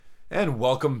And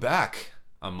welcome back.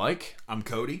 I'm Mike. I'm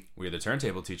Cody. We are the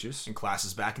Turntable Teachers. And class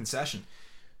is back in session.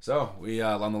 So, we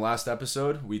on the last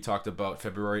episode, we talked about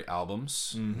February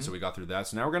albums. So we got through that.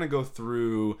 So now we're going to go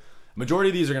through... Majority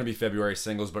of these are going to be February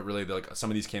singles, but really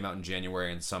some of these came out in January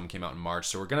and some came out in March.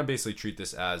 So we're going to basically treat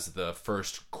this as the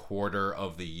first quarter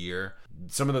of the year.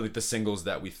 Some of the singles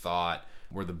that we thought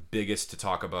were the biggest to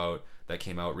talk about that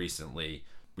came out recently.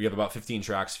 We have about 15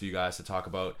 tracks for you guys to talk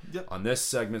about on this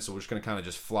segment, so we're just going to kind of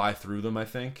just fly through them, I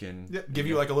think. And give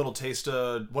you like a little taste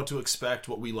of what to expect,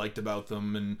 what we liked about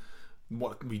them, and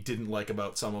what we didn't like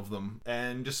about some of them.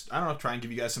 And just, I don't know, try and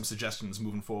give you guys some suggestions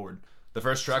moving forward. The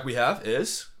first track we have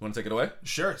is... You want to take it away?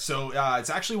 Sure. So it's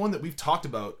actually one that we've talked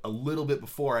about a little bit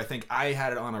before. I think I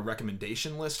had it on a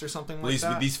recommendation list or something like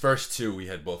that. These first two we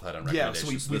had both had on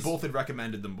recommendations. Yeah, so we both had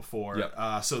recommended them before.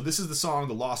 Yep. So this is the song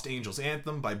The Lost Angels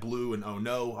Anthem by Blue and Oh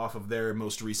No off of their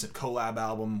most recent collab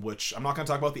album, which I'm not going to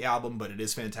talk about the album, but it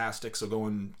is fantastic, so go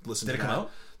and listen to that. Did it come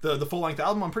out? The full-length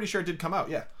album, I'm pretty sure it did come out,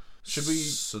 yeah. Should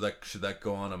that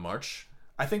go on a March?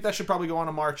 I think that should probably go on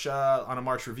a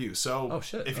March review. So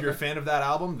if you're a fan of that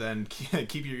album, then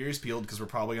keep your ears peeled because we're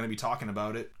probably going to be talking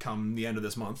about it come the end of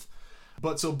this month.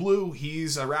 But so Blue,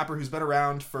 he's a rapper who's been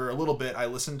around for a little bit. I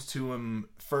listened to him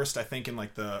first, I think, in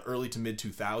like the early to mid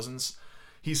 2000s.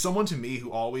 He's someone to me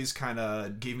who always kind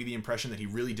of gave me the impression that he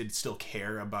really did still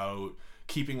care about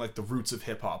keeping like the roots of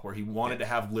hip-hop, where he wanted to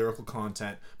have lyrical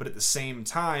content, but at the same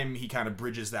time he kind of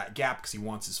bridges that gap because he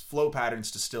wants his flow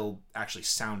patterns to still actually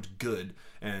sound good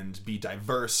and be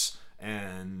diverse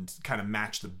and kind of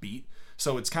match the beat.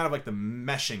 So it's kind of like the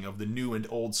meshing of the new and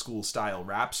old school style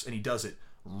raps, and he does it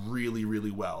really,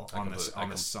 really well on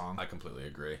this song. I completely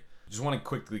agree. Just want to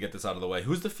quickly get this out of the way.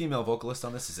 Who's the female vocalist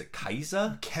on this? Is it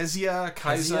Kezia?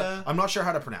 I'm not sure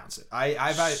how to pronounce it.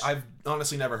 I've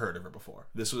honestly never heard of her before.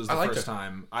 This was the first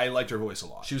time. I liked her voice a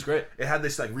lot. She was great. It had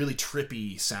this like really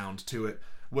trippy sound to it,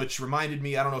 which reminded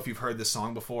me, I don't know if you've heard this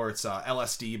song before. It's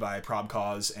LSD by Prob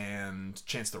Cause and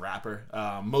Chance the Rapper.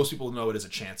 Most people know it as a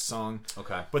Chance song.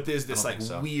 Okay. But there's this like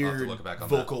weird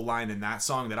vocal that line in that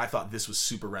song that I thought this was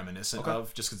super reminiscent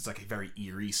of, just because it's like a very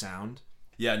eerie sound.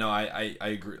 Yeah, no, I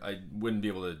agree. I wouldn't be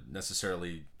able to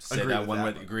necessarily say that one way,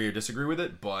 agree or disagree with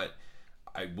it, but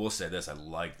I will say this: I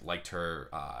liked her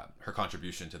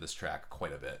contribution to this track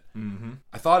quite a bit. Mm-hmm.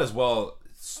 I thought as well,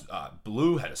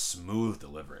 Blue had a smooth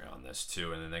delivery on this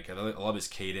too, and then I love his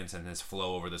cadence and his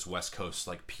flow over this West Coast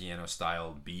like piano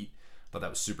style beat. Thought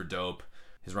that was super dope.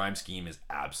 His rhyme scheme is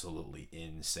absolutely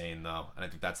insane though, and I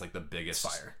think that's like the biggest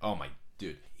fire. Oh my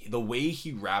dude. The way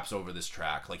he raps over this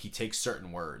track, like he takes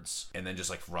certain words and then just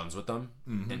like runs with them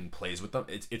and plays with them.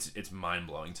 It's mind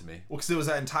blowing to me. Well, because there was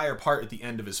that entire part at the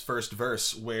end of his first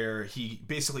verse where he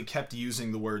basically kept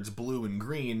using the words blue and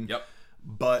green. Yep.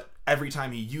 But every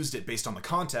time he used it based on the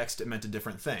context, it meant a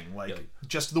different thing. Like,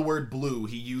 just the word blue,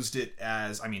 he used it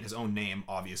as, his own name,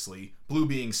 obviously. Blue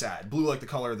being sad. Blue like the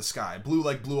color of the sky. Blue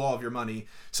like blue all of your money.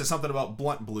 Says something about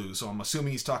blunt blue, so I'm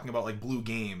assuming he's talking about, like, blue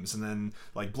games. And then,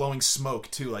 like, blowing smoke,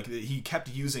 too. Like, he kept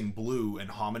using blue and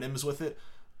homonyms with it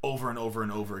over and over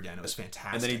and over again. It was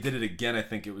fantastic. And then he did it again. I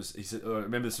think it was, he said,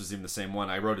 maybe this was even the same one.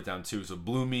 I wrote it down, too. So,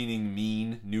 blue meaning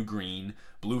mean, new green.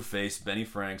 Blue face, Benny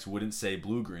Franks wouldn't say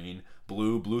blue green.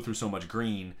 Blue through so much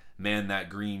green, man, that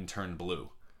green turned blue.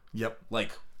 Yep.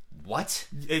 Like, what?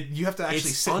 You have to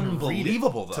actually sit and read it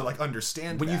to like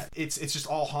understand when that. It's just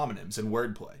all homonyms and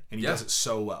wordplay, and he does it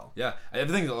so well. Yeah, I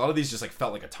think a lot of these just like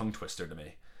felt like a tongue twister to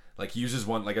me. Like he uses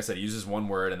one, like I said, he uses one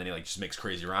word and then he like just makes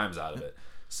crazy rhymes out of it.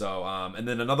 So, and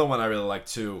then another one I really like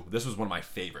too. This was one of my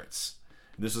favorites.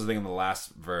 This was the thing in the last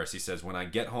verse. He says, "When I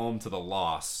get home to the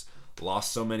lost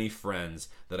so many friends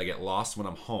that I get lost when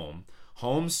I'm home.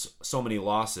 Home's so many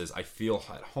losses, I feel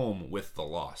at home with the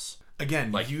loss."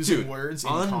 Again, like using words in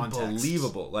context.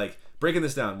 Unbelievable. Like, breaking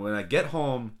this down. When I get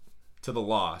home to the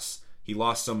loss, he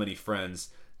lost so many friends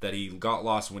that he got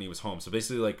lost when he was home. So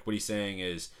basically, like, what he's saying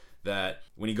is that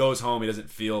when he goes home, he doesn't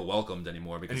feel welcomed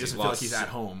anymore because he doesn't feel like he's at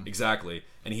home. Exactly.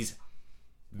 And he's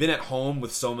been at home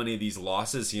with so many of these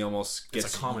losses, he almost gets...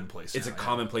 It's a commonplace. It's a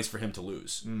commonplace for him to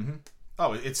lose. Mm-hmm.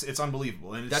 Oh, it's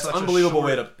unbelievable, and it's that's such unbelievable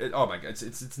way to. Oh my god,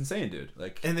 it's insane, dude.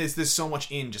 Like, and there's so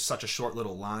much in just such a short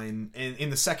little line. And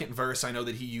in the second verse, I know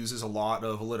that he uses a lot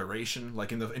of alliteration.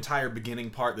 Like in the entire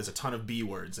beginning part, there's a ton of B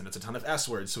words and it's a ton of S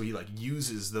words. So he like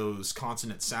uses those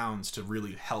consonant sounds to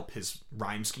really help his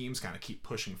rhyme schemes kind of keep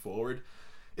pushing forward.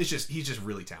 It's just he's just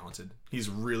really talented. He's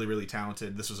really, really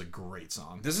talented. This was a great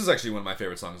song. This is actually one of my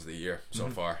favorite songs of the year so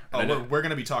far. Oh, we're going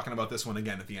to be talking about this one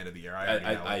again at the end of the year.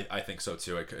 I think so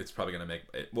too. It's probably going to make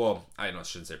it. Well, I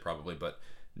shouldn't say probably, but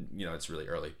it's really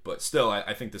early. But still,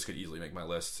 I think this could easily make my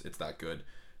list. It's that good.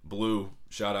 Blue,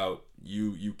 shout out,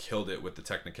 you killed it with the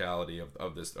technicality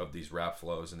of these rap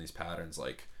flows and these patterns.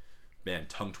 Like, man,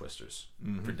 tongue twisters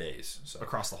for days. So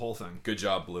across the whole thing. Good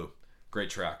job, Blue. Great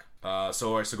track.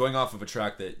 So going off of a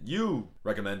track that you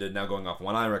recommended, now going off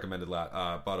one I recommended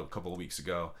about a couple of weeks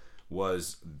ago,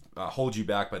 was Hold You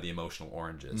Back by the Emotional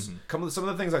Oranges. Some of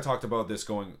the things I talked about this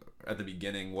going at the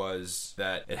beginning was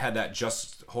that it had that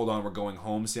Just Hold On, We're Going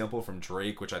Home sample from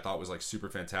Drake, which I thought was like super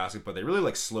fantastic, but they really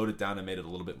like slowed it down and made it a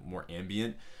little bit more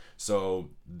ambient. So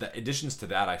the additions to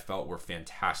that I felt were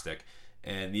fantastic.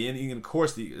 And of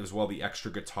course, as well, the extra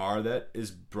guitar that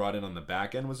is brought in on the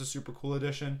back end was a super cool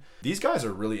addition. These guys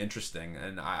are really interesting,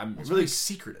 and I'm really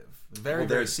secretive.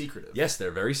 Very secretive. Yes,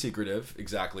 they're very secretive.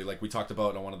 Exactly, like we talked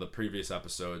about on one of the previous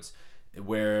episodes,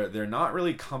 where they're not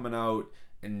really coming out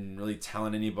and really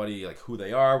telling anybody like who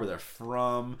they are, where they're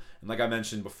from. And like I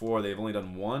mentioned before, they've only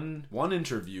done one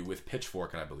interview with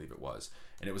Pitchfork, and I believe it was,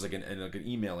 and it was like an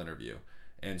email interview.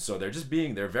 And so they're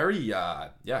very,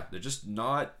 they're just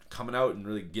not coming out and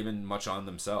really giving much on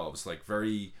themselves. Like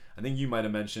I think you might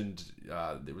have mentioned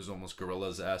it was almost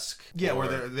Gorillaz-esque. Yeah,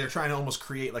 where they're trying to almost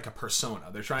create like a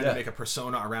persona. They're trying to make a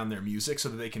persona around their music so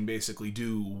that they can basically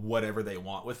do whatever they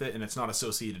want with it. And it's not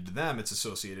associated to them, it's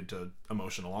associated to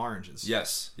Emotional Oranges.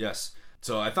 Yes.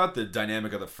 So I thought the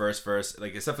dynamic of the first verse,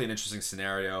 like, it's definitely an interesting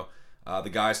scenario. The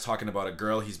guy's talking about a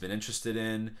girl he's been interested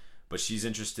in, but she's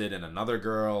interested in another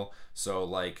girl. So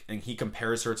like, and he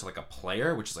compares her to like a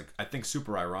player, which is like, I think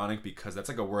super ironic because that's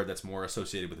like a word that's more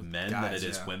associated with men than it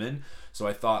is women. So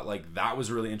I thought like that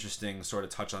was really interesting, sort of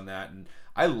touch on that. And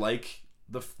I like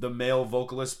the male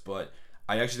vocalist, but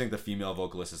I actually think the female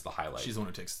vocalist is the highlight. She's the one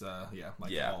who takes all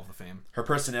of the fame. Her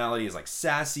personality is like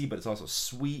sassy, but it's also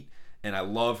sweet. And I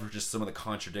love just some of the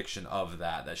contradiction of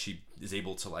that she is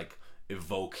able to like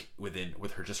evoke with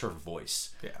her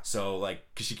voice. Yeah. So like,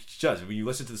 because she does, when you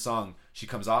listen to the song, she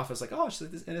comes off as like, oh, she's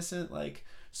like this innocent, like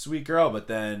sweet girl, but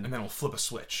then we'll flip a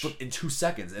switch in 2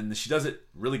 seconds, and she does it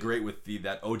really great with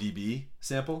that ODB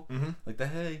sample, like the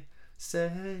hey, say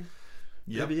hey.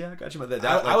 Yep. Yeah, I got you.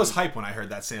 I was hyped when I heard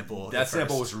that sample. That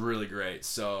sample was really great.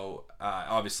 So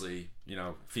obviously,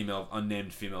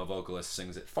 unnamed female vocalist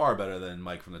sings it far better than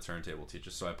Mike from the Turntable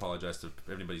Teachers. So I apologize to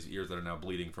everybody's ears that are now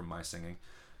bleeding from my singing,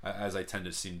 as I tend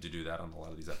to seem to do that on a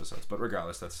lot of these episodes. But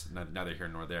regardless, that's neither here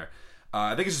nor there.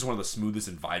 I think it's just one of the smoothest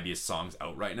and vibiest songs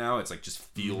out right now. It's like just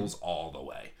feels all the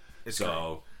way. It's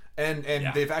so great.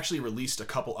 And they've actually released a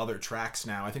couple other tracks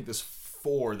now. I think there's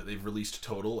 4 that they've released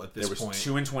total at this point. There was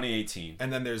 2 in 2018.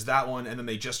 And then there's that one, and then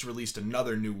they just released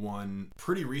another new one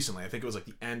pretty recently. I think it was like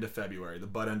the end of February, the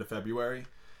butt end of February.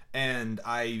 And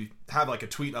I have like a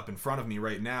tweet up in front of me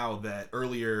right now that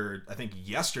earlier, I think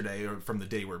yesterday, or from the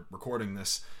day we're recording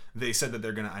this, they said that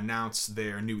they're going to announce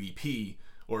their new EP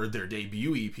or their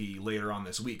debut EP later on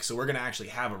this week. So we're going to actually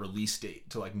have a release date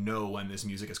to like know when this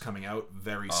music is coming out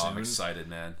very soon. I'm excited,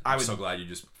 man. I'm so glad you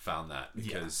just found that,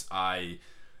 because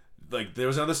there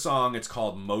was another song, it's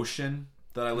called Motion,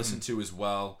 that I listened to as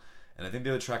well. And I think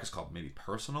the other track is called maybe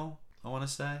Personal, I want to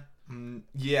say.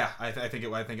 Yeah, I think it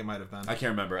might have been. I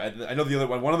can't remember. I know the other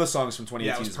one. One of the songs from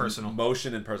 2018 is Personal.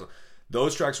 Motion and Personal.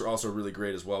 Those tracks were also really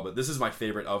great as well, but this is my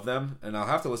favorite of them, and I'll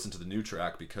have to listen to the new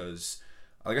track because,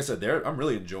 like I said, I'm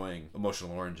really enjoying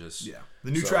Emotional Oranges. Yeah,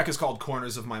 the new track is called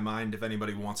Corners of My Mind. If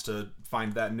anybody wants to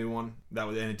find that new one,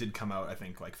 and it did come out, I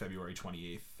think, like February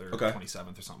 28th or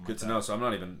 27th or something. Good to know. So I'm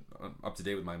not even up to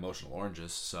date with my Emotional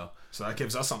Oranges. So that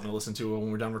gives us something to listen to when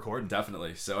we're done recording.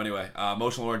 Definitely. So anyway,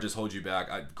 Emotional Oranges, Hold You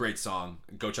Back. Great song.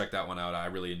 Go check that one out. I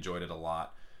really enjoyed it a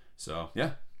lot. So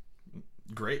yeah,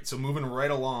 great. So moving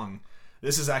right along.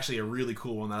 This is actually a really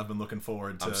cool one that I've been looking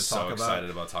forward to talk about. I'm so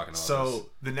excited about talking about this. So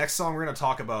the next song we're going to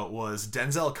talk about was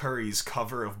Denzel Curry's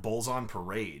cover of Bulls on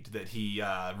Parade that he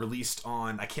released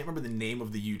on, I can't remember the name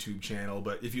of the YouTube channel,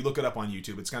 but if you look it up on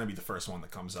YouTube, it's going to be the first one that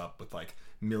comes up with like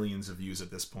millions of views at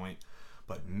this point.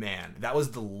 But man, that was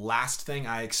the last thing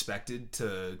I expected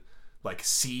to like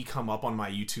see come up on my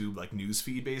YouTube like news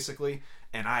feed basically,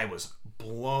 and I was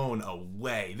blown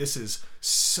away. This is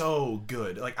so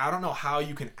good. Like, I don't know how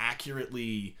you can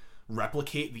accurately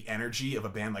replicate the energy of a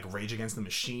band like Rage Against the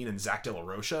Machine and Zach De La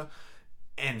Rocha,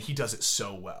 and he does it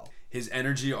so well. His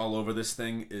energy all over this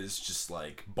thing is just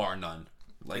like bar none.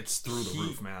 Like, it's through the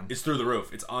roof, man. It's through the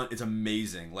roof. It's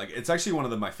amazing. Like, it's actually one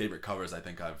of my favorite covers I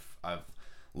think I've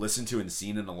listened to and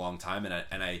seen in a long time,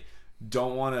 and I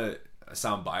don't want to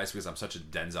sound biased because I'm such a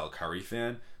Denzel Curry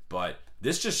fan, but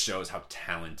this just shows how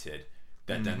talented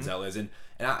that Denzel is. And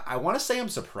I want to say I'm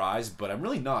surprised, but I'm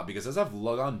really not, because as I've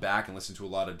gone back and listened to a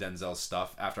lot of Denzel's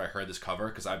stuff after I heard this cover,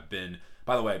 because I've been,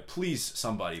 by the way, please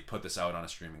somebody put this out on a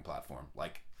streaming platform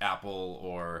like Apple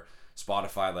or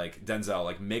Spotify, like, Denzel,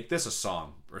 like, make this a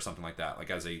song or something like that, like,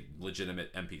 as a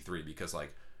legitimate MP3, because,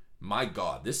 like, my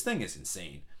God, this thing is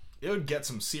insane. It would get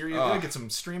some serious. It would get some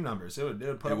stream numbers. It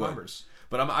would put up numbers.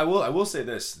 But I will say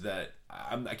this, that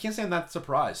I can't say I'm that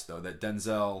surprised though that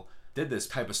Denzel did this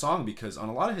type of song, because on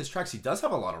a lot of his tracks he does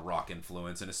have a lot of rock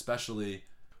influence, and especially.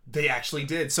 They actually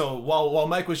did. So while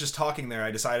Mike was just talking there,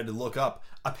 I decided to look up.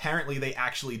 Apparently, they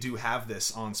actually do have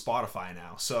this on Spotify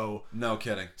now. So no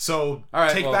kidding. So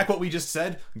take back what we just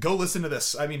said. Go listen to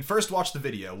this. I mean, first watch the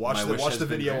video. Watch the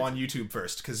video on YouTube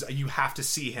first, because you have to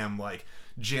see him like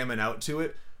jamming out to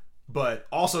it. But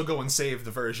also go and save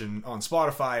the version on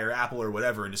Spotify or Apple or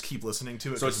whatever, and just keep listening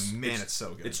to it. So it's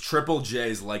so good. It's Triple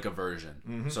J's like a version.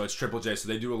 Mm-hmm. So it's Triple J. So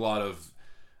they do a lot of.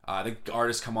 I think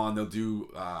artists come on. They'll do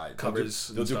covers.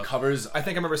 They'll do covers. I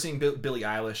think I remember seeing Billie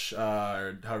Eilish,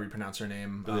 or however you pronounce her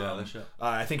name. Billie Eilish. Yeah.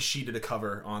 I think she did a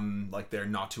cover on like there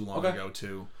not too long ago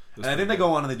too. And I think they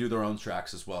go on and they do their own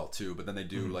tracks as well too. But then they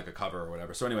do like a cover or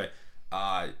whatever. So anyway,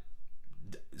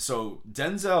 so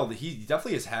Denzel, he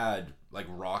definitely has had like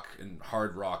rock and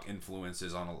hard rock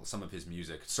influences on some of his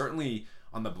music. Certainly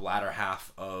on the latter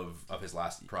half of his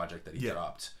last project that he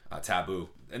dropped, Taboo.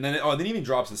 And then he even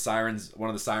drops the Sirens, one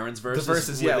of the Sirens verses. The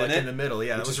verses, like in the middle.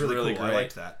 Yeah, that was really cool. Great. I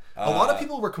liked that. A lot of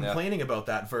people were complaining about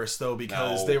that verse though,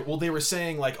 because they were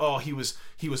saying like, oh, he was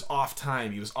off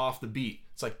time, he was off the beat.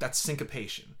 It's like, that's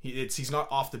syncopation. He's not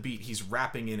off the beat. He's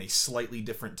rapping in a slightly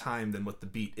different time than what the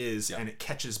beat is, and it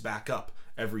catches back up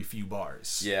every few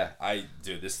bars. Yeah,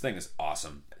 dude, this thing is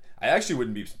awesome. I actually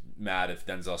wouldn't be mad if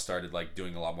Denzel started like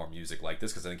doing a lot more music like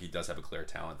this, because I think he does have a clear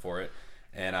talent for it,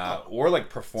 and or like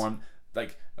perform.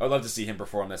 Like, I would love to see him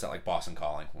perform this at like Boston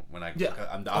Calling when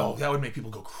that would make people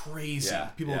go crazy. Yeah,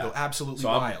 people would go absolutely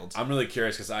wild. I'm really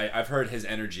curious, because I've heard his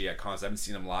energy at cons. I haven't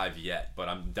seen him live yet, but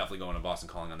I'm definitely going to Boston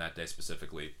Calling on that day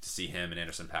specifically to see him and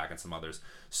Anderson .Paak and some others.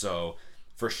 So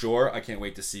for sure, I can't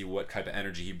wait to see what type of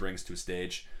energy he brings to a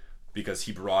stage, because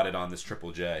he brought it on this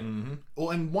Triple J. Mm-hmm. Well,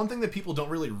 and one thing that people don't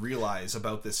really realize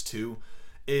about this too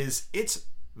is it's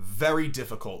very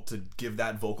difficult to give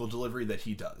that vocal delivery that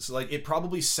he does. Like, it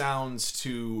probably sounds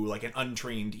to like an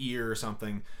untrained ear or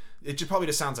something, it just probably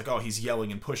just sounds like, oh, he's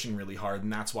yelling and pushing really hard,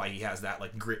 and that's why he has that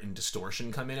like grit and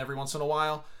distortion come in every once in a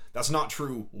while. That's not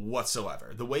true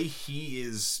whatsoever. The way he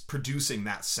is producing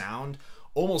that sound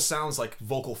almost sounds like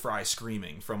vocal fry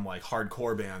screaming from like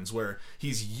hardcore bands, where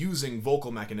he's using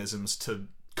vocal mechanisms to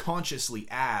consciously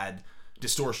add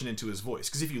distortion into his voice.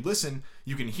 Because if you listen,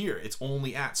 you can hear it's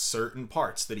only at certain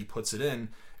parts that he puts it in,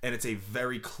 and it's a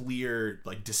very clear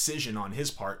like decision on his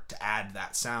part to add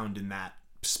that sound in that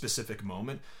specific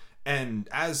moment. And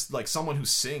as like someone who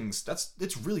sings,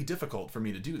 it's really difficult for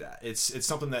me to do that. It's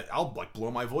something that I'll like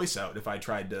blow my voice out if I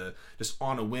tried to just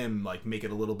on a whim like make it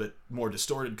a little bit more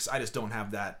distorted, because I just don't have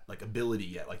that like ability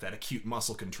yet, like that acute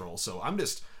muscle control. So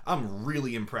I'm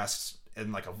really impressed,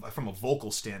 and like from a vocal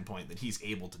standpoint, that he's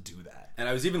able to do that. And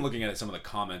I was even looking at some of the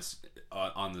comments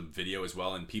on the video as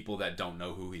well, and people that don't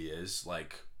know who he is,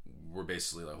 like, were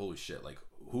basically like, holy shit, like,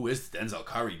 who is Denzel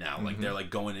Curry now? Like, they're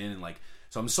like going in and like,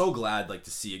 so I'm so glad like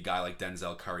to see a guy like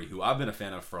Denzel Curry, who I've been a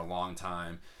fan of for a long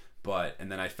time, and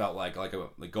then I felt like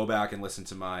go back and listen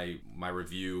to my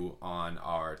review on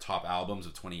our top albums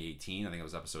of 2018. I think it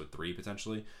was episode 3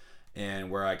 potentially, and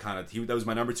where I that was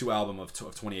my number 2 album of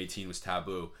 2018 was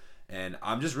Taboo. And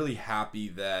I'm just really happy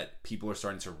that people are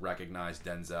starting to recognize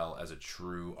Denzel as a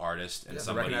true artist and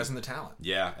somebody recognizing the talent.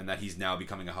 Yeah, and that he's now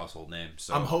becoming a household name.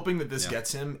 So I'm hoping that this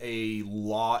gets him a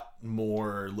lot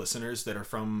more listeners that are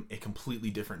from a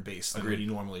completely different base than he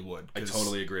normally would. I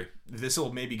totally agree. This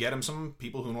will maybe get him some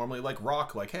people who normally like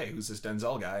rock, like, hey, who's this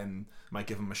Denzel guy, and might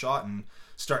give him a shot and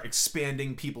start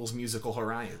expanding people's musical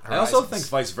horizons. I also think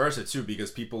vice versa too,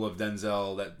 because people of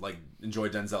Denzel that like enjoy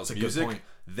Denzel's music,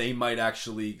 they might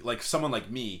actually, like someone like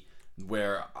me,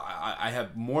 where I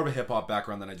have more of a hip hop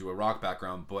background than I do a rock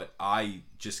background, but I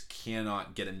just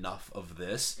cannot get enough of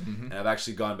this. And I've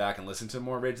actually gone back and listened to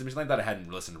more Rage the Machine. Like that, I hadn't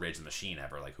listened to Rage the Machine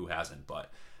ever, like who hasn't?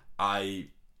 But I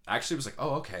actually was like,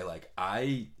 oh, okay, like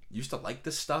I used to like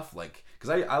this stuff, like, because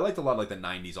I liked a lot of like the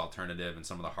 90s alternative and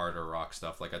some of the harder rock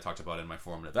stuff, like I talked about in my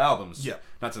formative albums. Yeah,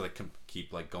 not to like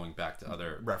keep like going back to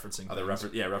other referencing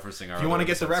our. If you want to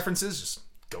get the references, just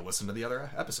go listen to the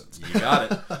other episodes. You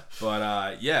got it.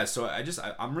 But yeah, so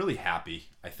I'm really happy,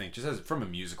 I think, just as from a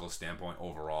musical standpoint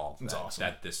overall, it's awesome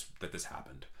that this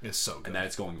happened. It's so good, and that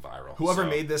it's going viral. Whoever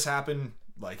made this happen,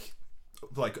 like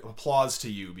applause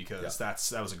to you, because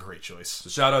that was a great choice. So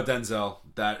shout out Denzel.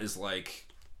 That is like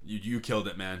you killed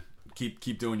it, man.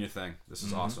 Keep doing your thing. This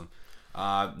is awesome.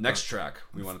 Next track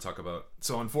we want to talk about.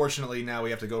 So unfortunately, now we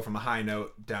have to go from a high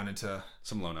note down into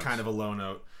some low notes. Kind of a low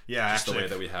note. Yeah, just actually, the way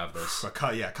that we have this. A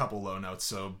couple low notes.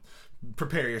 So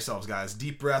prepare yourselves, guys.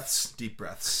 Deep breaths, deep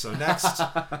breaths. So next,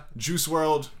 Juice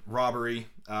WRLD, Robbery.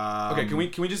 Okay, can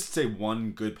we just say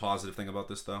one good positive thing about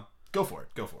this though? Go for it.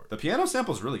 The piano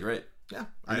sample is really great. Yeah,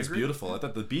 it's beautiful. I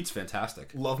thought the beat's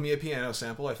fantastic. Love me a piano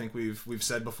sample. I think we've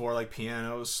said before, like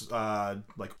pianos,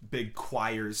 like big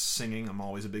choirs singing. I'm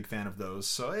always a big fan of those.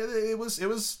 So it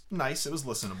was nice. It was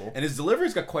listenable. And his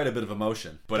delivery's got quite a bit of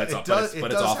emotion, but it's does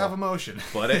awful. Have emotion.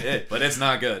 but it's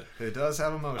not good. It does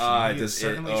have emotion. He is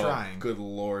certainly trying. Good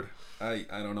lord. I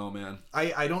don't know, man.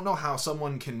 I don't know how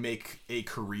someone can make a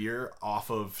career off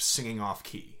of singing off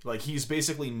key. Like, he's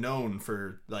basically known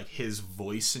for like his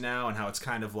voice now, and how it's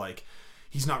kind of like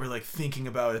he's not really like thinking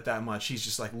about it that much. He's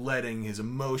just like letting his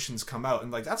emotions come out,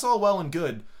 and like that's all well and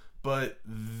good, but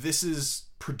this is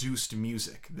produced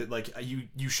music that like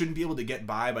you shouldn't be able to get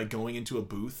by going into a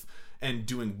booth and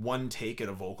doing one take at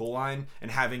a vocal line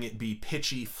and having it be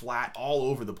pitchy, flat, all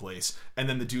over the place, and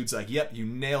then the dude's like, "Yep, you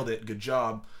nailed it, good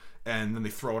job." And then they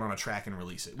throw it on a track and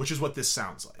release it, which is what this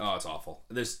sounds like. Oh, it's awful.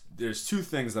 There's two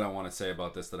things that I want to say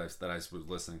about this that I was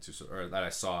listening to, or that I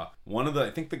saw. One of the, I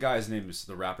think the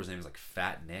rapper's name is like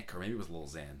Fat Nick, or maybe it was Lil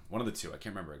Xan. One of the two, I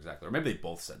can't remember exactly. Or maybe they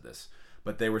both said this,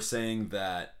 but they were saying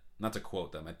that, not to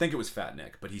quote them, I think it was Fat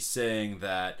Nick, but he's saying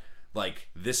that like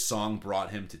this song brought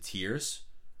him to tears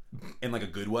in like a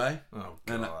good way. Oh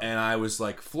God. And I was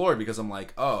like floored, because I'm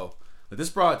like, oh, but this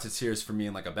brought it to tears for me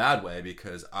in like a bad way,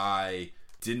 because I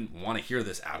didn't want to hear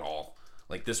this at all.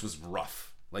 Like, this was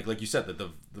rough. Like you said, that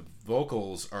the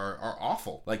vocals are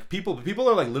awful. Like, people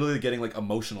are like literally getting like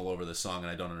emotional over this song, and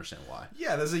I don't understand why.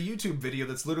 Yeah, there's a YouTube video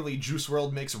that's literally Juice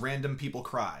WRLD makes random people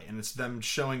cry, and it's them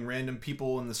showing random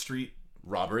people in the street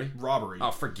robbery. Oh,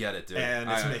 forget it, dude. And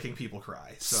it's making people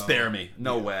cry. So, spare me.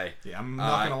 No way. Yeah, I'm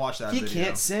not gonna watch that. He video.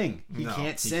 Can't sing. He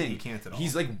can't sing. He can't at all. He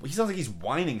sounds like he's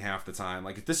whining half the time.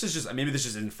 Like, this is just, maybe this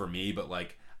just isn't for me, but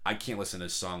like, I can't listen to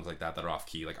songs like that are off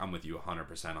key. Like, I'm with you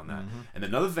 100% on that. Mm-hmm. And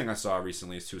another thing I saw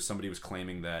recently is somebody was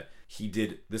claiming that he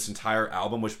did this entire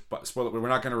album, which, spoiler, we're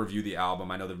not going to review the album.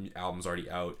 I know the album's already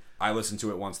out. I listened to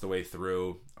it once the way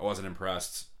through. I wasn't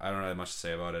impressed. I don't have much to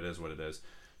say about it. It is what it is.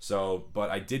 So,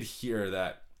 but I did hear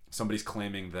that somebody's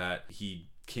claiming that he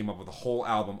came up with a whole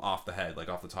album off the head, like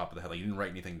off the top of the head. Like, he didn't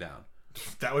write anything down.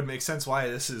 That would make sense why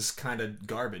this is kind of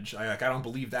garbage. I don't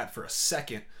believe that for a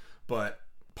second, but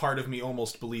part of me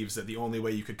almost believes that the only way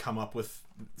you could come up with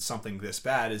something this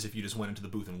bad is if you just went into the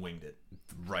booth and winged it.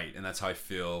 Right, and that's how I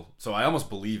feel. So I almost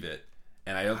believe it,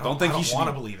 and I don't think he should want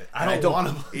to believe it. I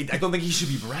don't think he should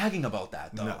be bragging about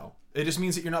that, though. No, it just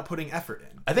means that you're not putting effort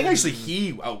in. I think actually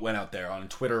he went out there on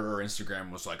Twitter or Instagram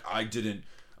and was like, I didn't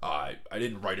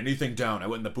write anything down. I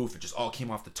went in the booth. It just all came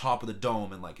off the top of the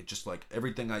dome, and like it just like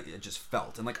everything it just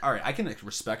felt. And like, all right, I can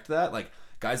respect that. Like,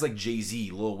 guys like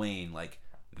Jay-Z, Lil Wayne, like,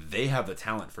 they have the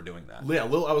talent for doing that. Yeah,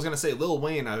 I was gonna say Lil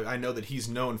Wayne. I know that he's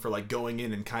known for like going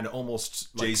in and kind of almost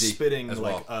like Jay-Z spitting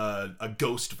like a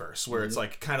ghost verse, where it's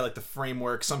like kind of like the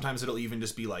framework. Sometimes it'll even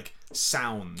just be like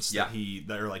sounds that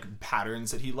are like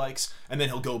patterns that he likes, and then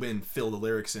he'll go in and fill the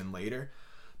lyrics in later.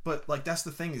 But like, that's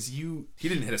the thing is he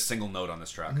didn't hit a single note on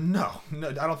this track. No,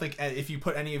 I don't think if you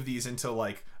put any of these into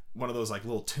like one of those like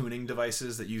little tuning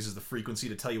devices that uses the frequency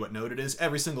to tell you what note it is,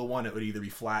 every single one it would either be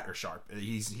flat or sharp.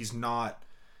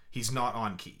 He's not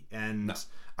on key, and no.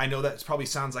 I know that probably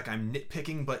sounds like I'm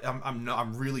nitpicking, but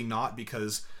I'm really not,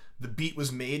 because the beat was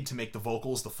made to make the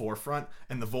vocals the forefront,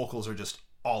 and the vocals are just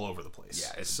all over the place.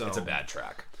 Yeah, it's a bad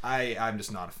track. I'm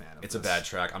just not a fan of it. It's a bad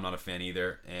track. I'm not a fan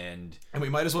either, and we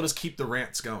might as well just keep the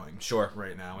rants going. Sure.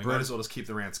 Right now, we might as well just keep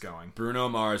the rants going. Bruno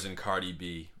Mars and Cardi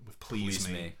B with Please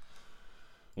Me.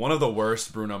 One of the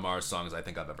worst Bruno Mars songs I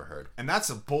think I've ever heard. And that's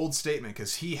a bold statement,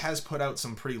 because he has put out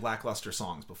some pretty lackluster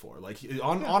songs before. Like,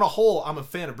 on a whole, I'm a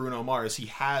fan of Bruno Mars. He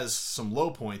has some low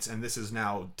points, and this is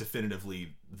now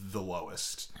definitively the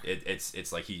lowest.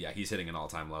 It's like he's hitting an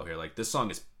all-time low here. Like, this song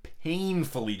is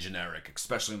painfully generic,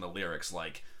 especially in the lyrics.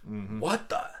 Like, what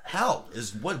the hell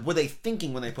what were they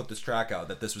thinking when they put this track out,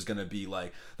 that this was going to be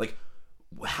like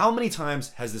how many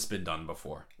times has this been done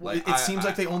before? Like, it seems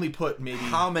like they only put maybe...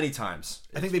 How many times?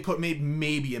 I think they put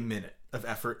maybe a minute of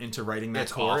effort into writing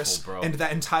that chorus. Awful, bro. And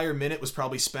that entire minute was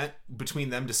probably spent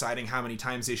between them deciding how many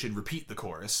times they should repeat the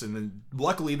chorus. And then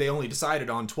luckily they only decided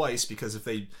on twice, because if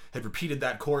they had repeated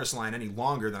that chorus line any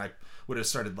longer, then I would have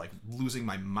started like losing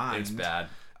my mind. It's bad.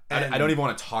 I don't even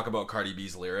want to talk about Cardi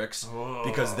B's lyrics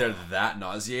because they're that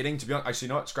nauseating. To be honest, actually, you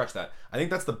know what? Scratch that. I think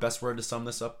that's the best word to sum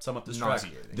this track.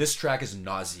 This track is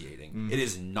nauseating. It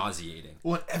is nauseating.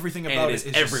 Well, everything about it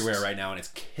is everywhere right now, and it's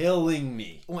killing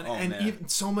me. Well, even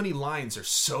so many lines are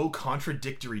so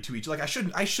contradictory to each. Like I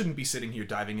shouldn't be sitting here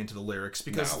diving into the lyrics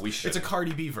because it's a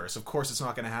Cardi B verse. Of course, it's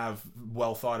not going to have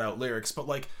well thought out lyrics, but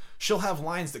like she'll have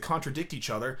lines that contradict each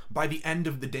other by the end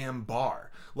of the damn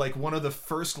bar. Like, one of the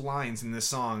first lines in this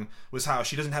song was how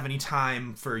she doesn't have any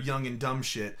time for young and dumb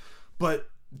shit. But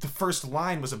the first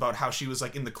line was about how she was,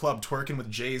 like, in the club twerking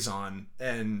with J's on.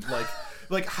 And,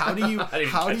 like how do you...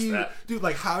 Dude,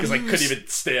 like, how do you... Because I couldn't even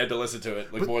stand to listen to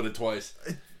it, more than twice.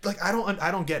 Like, I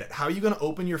don't get it. How are you going to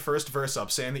open your first verse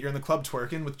up saying that you're in the club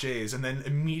twerking with J's and then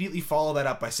immediately follow that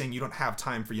up by saying you don't have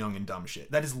time for young and dumb shit?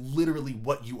 That is literally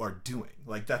what you are doing.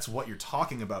 Like, that's what you're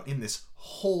talking about in this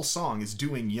whole song, is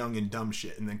doing young and dumb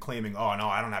shit and then claiming, oh, no,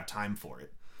 I don't have time for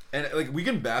it. And, like, we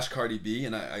can bash Cardi B,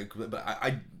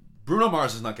 but Bruno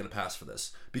Mars is not going to pass for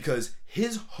this because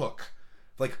his hook...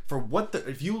 Like,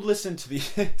 if you listen to the...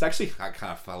 It's actually kind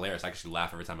of hilarious. I actually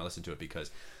laugh every time I listen to it because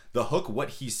the hook, what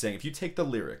he's saying, if you take the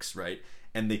lyrics, right,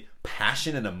 and the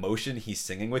passion and emotion he's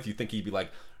singing with, you think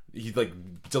he's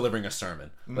delivering a sermon.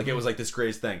 Like, it was like this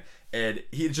greatest thing. And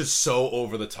he's just so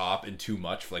over the top and too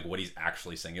much for, like, what he's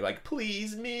actually singing. Like,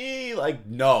 please me. Like,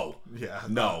 no. Yeah.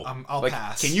 No. I'll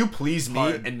pass. Can you please me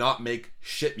and not make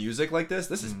shit music like this?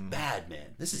 This is bad,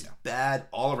 man. This is bad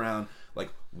all around.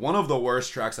 Like, one of the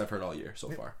worst tracks I've heard all year so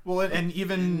far. Well, and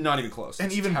even... Not even close. And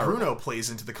it's even terrible. Bruno plays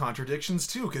into the contradictions,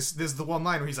 too, because there's the one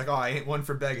line where he's like, oh, I ain't one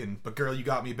for begging, but girl, you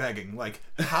got me begging. Like,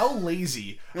 how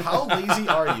lazy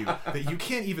are you that you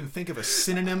can't even think of a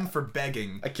synonym for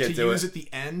begging to use at the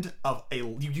end of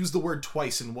you use the word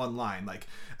twice in one line. Like,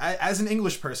 as an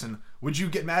English person, would you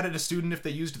get mad at a student if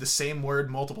they used the same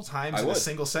word multiple times in a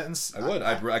single sentence? I would.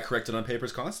 I correct it on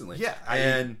papers constantly. Yeah.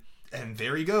 And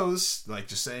there he goes, like,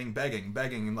 just saying begging,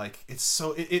 and, like, it's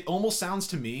so... It almost sounds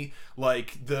to me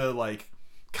like the, like,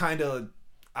 kind of,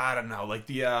 I don't know, like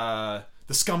the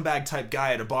scumbag type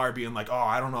guy at a bar being like, oh,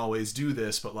 I don't always do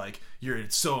this, but, like, you're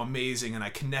so amazing and I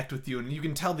connect with you. And you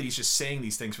can tell that he's just saying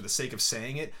these things for the sake of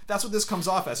saying it. That's what this comes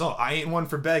off as. Oh, I ain't one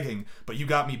for begging, but you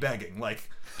got me begging. Like...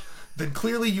 Then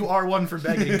clearly you are one for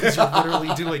begging because you're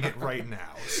literally doing it right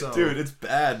now. So, dude, it's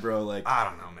bad, bro. Like, I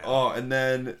don't know,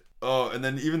 man. And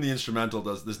then even the instrumental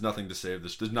there's nothing to save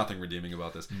this. There's nothing redeeming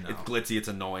about this. No. It's glitzy, it's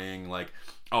annoying, like,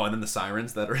 and then the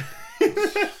sirens that are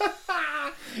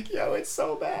yo, it's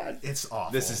so bad. It's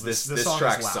awful. This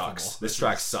track sucks. This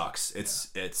track sucks.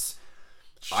 It's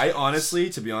I honestly,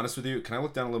 to be honest with you, can I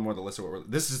look down a little more of the list of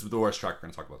this is the worst track we're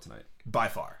going to talk about tonight. By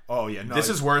far. Oh, yeah. No, this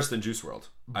is worse than Juice WRLD.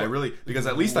 I really... Because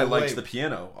at least I liked the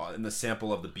piano and the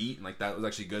sample of the beat, and, like, that was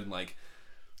actually good, and, like...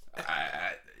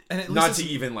 not to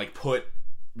even, like, put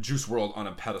Juice WRLD on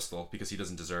a pedestal, because he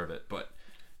doesn't deserve it, but...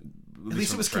 At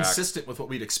least it was consistent with what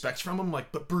we'd expect from him.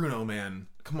 Like, but Bruno, man,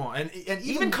 come on, and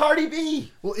even Cardi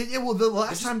B. Well, the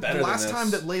last time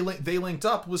that they linked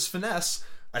up was Finesse,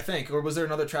 I think, or was there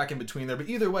another track in between there? But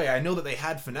either way, I know that they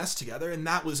had Finesse together, and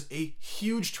that was a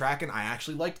huge track, and I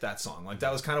actually liked that song. Like,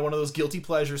 that was kind of one of those guilty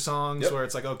pleasure songs where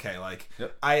it's like, okay, like,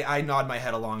 I nod my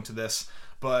head along to this.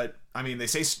 But I mean, they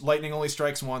say lightning only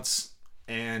strikes once.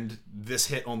 And this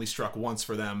hit only struck once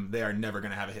for them. They are never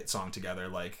going to have a hit song together.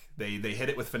 Like, they hit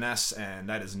it with Finesse, and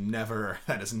that is never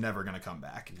going to come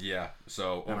back. Yeah.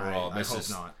 So overall, this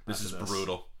is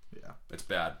brutal. Yeah, it's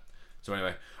bad. So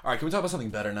anyway, all right. Can we talk about something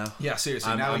better now? Yeah,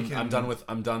 seriously. I'm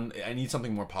done. I need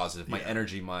something more positive. My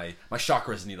energy, my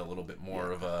chakras need a little bit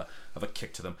more of a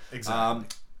kick to them. Exactly.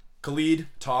 Khalid,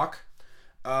 Talk.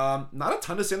 Not a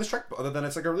ton to say on this track, other than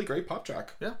it's like a really great pop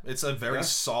track. Yeah, it's a very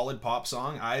solid pop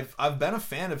song. I've been a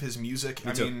fan of his music.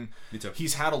 Me too.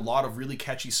 He's had a lot of really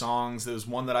catchy songs. There's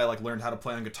one that I learned how to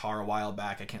play on guitar a while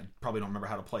back. Probably don't remember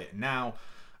how to play it now.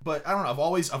 But I don't know.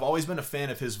 I've always been a fan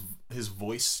of his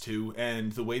voice too,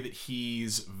 and the way that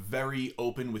he's very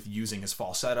open with using his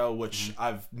falsetto, which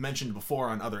I've mentioned before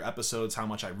on other episodes how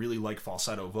much I really like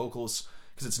falsetto vocals,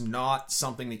 because it's not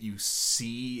something that you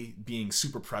see being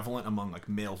super prevalent among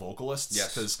male vocalists.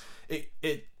 Yes. Because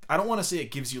it I don't want to say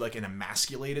it gives you an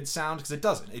emasculated sound, because it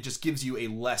doesn't. It just gives you a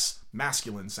less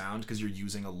masculine sound because you're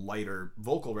using a lighter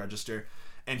vocal register.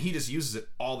 And he just uses it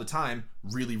all the time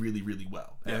really, really, really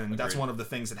well. Yeah, and that's one of the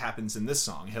things that happens in this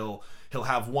song. He'll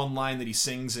have one line that he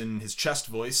sings in his chest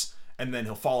voice, and then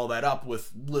he'll follow that up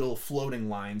with little floating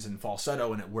lines in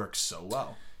falsetto, and it works so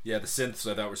well. Yeah, the synths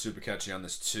I thought were super catchy on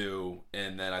this too.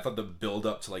 And then I thought the build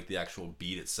up to the actual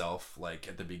beat itself,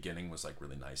 at the beginning, was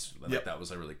really nice. That was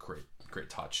a really great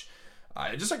touch.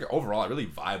 I just like overall, I really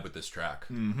vibe with this track,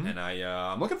 and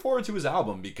I'm looking forward to his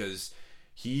album because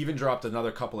he even dropped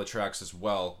another couple of tracks as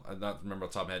well. I don't remember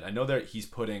off the top of my head. I know that he's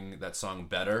putting that song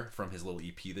 "Better" from his little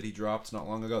EP that he dropped not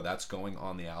long ago. That's going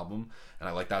on the album, and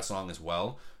I like that song as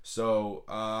well. So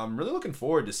I'm really looking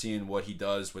forward to seeing what he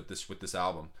does with this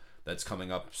album. That's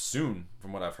coming up soon,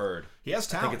 from what I've heard. He has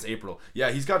talent. I think it's April.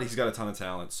 Yeah, he's got a ton of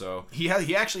talent. So he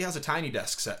actually has a Tiny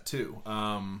Desk set too.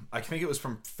 I think it was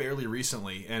from fairly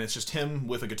recently, and it's just him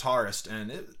with a guitarist,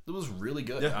 and it was really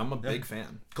good. Yeah, I'm a big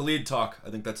fan. Khalid Talk. I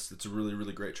think it's a really,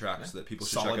 really great track, so that people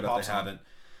should check it out if they haven't.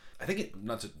 I think it,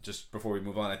 not to just before we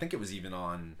move on, I think it was even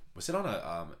on, was it on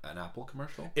an Apple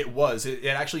commercial? It was. It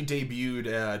actually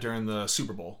debuted during the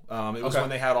Super Bowl. It was when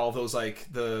they had all those like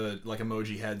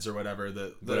emoji heads or whatever.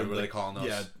 Whatever they call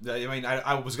those. Yeah, I mean,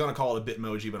 I was going to call it a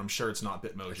Bitmoji, but I'm sure it's not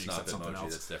Bitmoji. It's not Bitmoji, something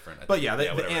else. That's different. But yeah,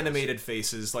 the animated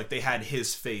faces, like they had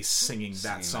his face singing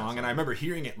that song, and I remember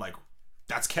hearing it like,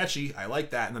 that's catchy, I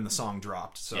like that, and then the song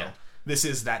dropped. So this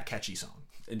is that catchy song.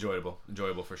 Enjoyable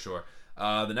for sure.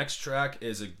 The next track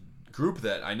is a group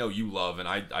that I know you love, and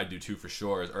I do too for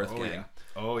sure, is Earth Gang. Yeah.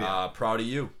 Oh yeah. Proud of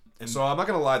You. And so I'm not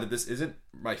gonna lie that this isn't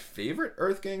my favorite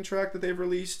Earth Gang track that they've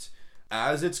released.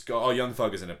 As it's Young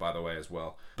Thug is in it, by the way, as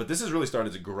well. But this has really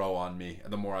started to grow on me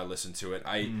the more I listen to it.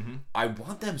 I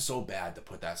want them so bad to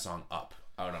put that song up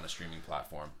out on a streaming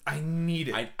platform. I need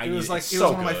it. It was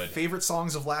one of my favorite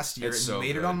songs of last year. It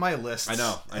made it on my list. I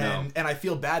know. And I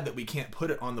feel bad that we can't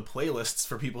put it on the playlists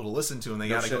for people to listen to, and they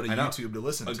gotta go to YouTube to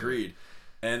listen to it. Agreed.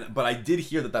 But I did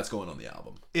hear that that's going on the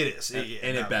album. It is.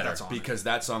 It better, because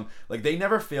that song, like, they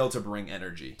never fail to bring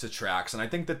energy to tracks, and I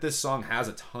think that this song has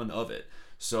a ton of it.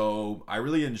 So I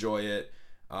really enjoy it,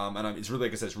 and it's really,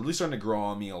 like I said, it's really starting to grow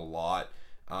on me a lot.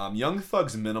 Young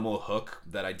Thug's minimal hook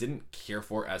that I didn't care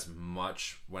for as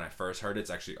much when I first heard it, it's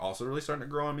actually also really starting to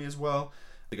grow on me as well.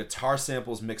 The guitar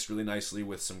samples mix really nicely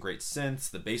with some great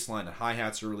synths. The bass line and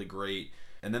hi-hats are really great.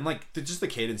 And then, like, just the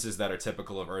cadences that are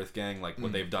typical of Earth Gang, like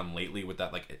what they've done lately with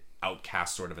that, like, Outkast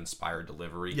sort of inspired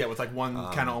delivery. Yeah, with, like, one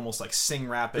kind of almost, like, sing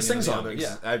rapping. The sing song.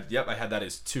 Yeah. I had that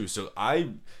as too. So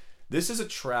this is a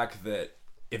track that,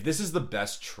 if this is the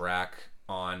best track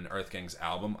on Earth Gang's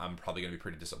album, I'm probably going to be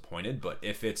pretty disappointed. But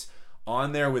if it's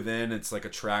on there within, it's like a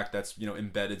track that's,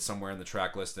 embedded somewhere in the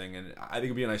track listing. And I think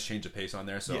it'd be a nice change of pace on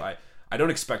there. So I don't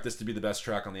expect this to be the best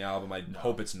track on the album. I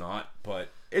hope it's not, but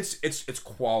it's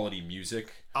quality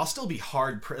music. I'll still be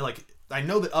I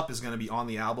know that Up is going to be on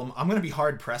the album. I'm going to be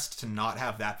hard pressed to not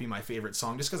have that be my favorite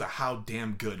song, just because of how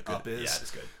damn good Up is. Yeah,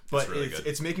 it's good. But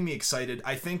it's making me excited.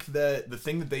 I think that the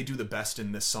thing that they do the best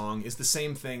in this song is the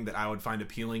same thing that I would find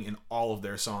appealing in all of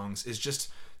their songs, is just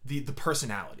the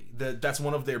personality. That's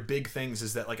one of their big things,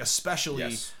 is that, like,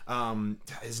 especially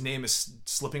his name is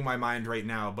slipping my mind right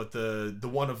now, but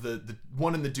the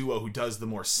one in the duo who does the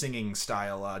more singing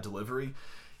style delivery,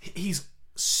 he's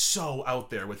so out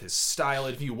there with his style.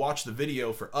 If you watch the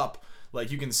video for Up,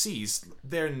 like, you can see he's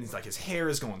there, and he's, like, his hair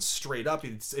is going straight up.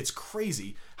 It's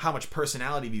crazy how much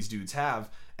personality these dudes have,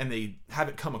 and they have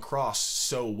it come across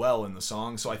so well in the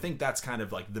song. So I think that's kind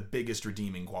of like the biggest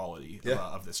redeeming quality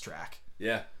of this track.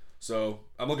 Yeah. So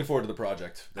I'm looking forward to the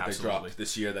project that they dropped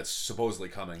this year that's supposedly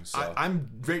coming. So I'm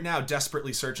right now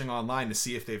desperately searching online to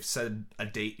see if they've said a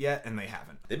date yet, and they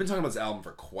haven't. They've been talking about this album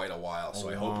for quite a while, so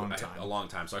a long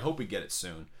time. So I hope we get it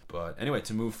soon. But anyway,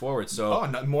 to move forward, so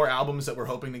more albums that we're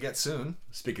hoping to get soon.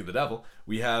 Speaking of the devil,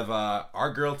 we have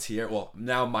our girl Tierra. Well,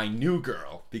 now my new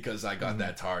girl, because I got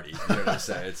that tardy. You know what I'm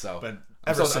saying? So, but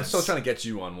I'm still trying to get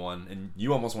you on one, and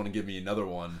you almost want to give me another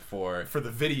one for the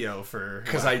video for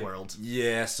World.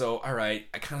 Yeah. So all right,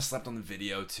 I kind of slept on the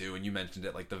video too, and you mentioned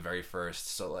it like the very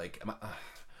first. So like,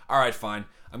 all right, fine.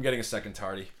 I'm getting a second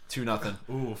tardy. 2-0.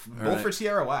 Ooh, both for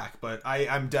Tierra Whack, but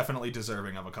I'm definitely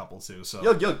deserving of a couple too. So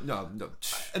no.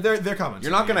 They're coming.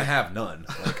 You're not gonna have none.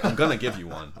 Like, I'm gonna give you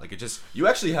one. Like, you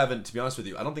actually haven't. To be honest with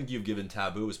you, I don't think you've given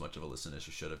Taboo as much of a listen as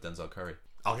you should have. Denzel Curry.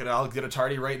 I'll get a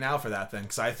tardy right now for that then,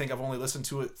 because I think I've only listened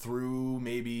to it through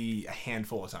maybe a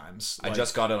handful of times. I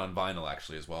just got it on vinyl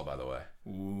actually as well, by the way.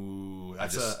 Ooh, I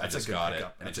just got it,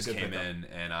 and it just came in,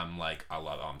 and I'm like,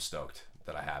 I'm stoked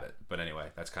that I have it. But anyway,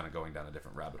 that's kind of going down a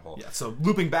different rabbit hole. Yeah, so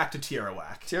looping back to Tierra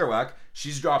Whack. Tierra Whack,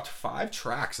 she's dropped 5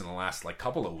 tracks in the last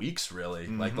couple of weeks, really.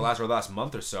 Like the last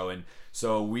month or so. And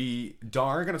so we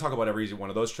aren't going to talk about every one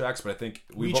of those tracks, but I think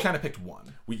we each kind of picked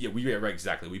one. Right,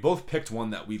 exactly. We both picked one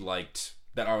that we liked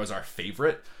that was our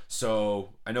favorite.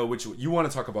 So I know which you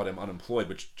want to talk about him, Unemployed,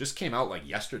 which just came out like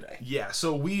yesterday. Yeah,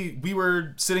 so we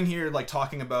were sitting here like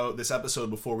talking about this episode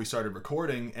before we started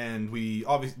recording, and we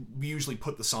usually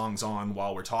put the songs on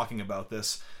while we're talking about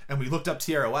this, and we looked up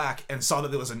Tierra Whack and saw that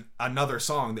there was another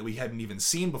song that we hadn't even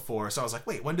seen before. So I was like,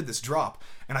 wait, when did this drop?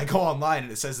 And I go online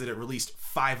and it says that it released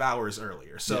 5 hours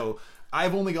earlier. So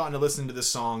I've only gotten to listen to this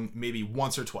song maybe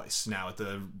once or twice now at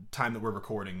the time that we're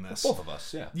recording this. Both of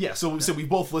us, yeah. Yeah, so we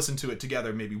both listened to it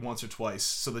together maybe once or twice.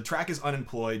 So the track is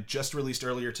Unemployed, just released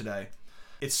earlier today.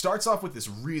 It starts off with this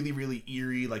really, really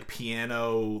eerie, like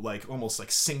piano, like almost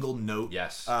like single note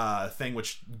thing,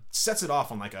 which sets it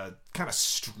off on like a kind of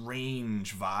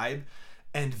strange vibe.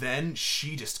 And then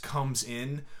she just comes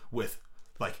in with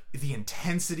like the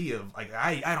intensity of like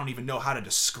I don't even know how to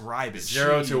describe it.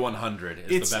 0 to 100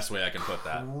 is the best way I can put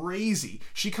that. Crazy.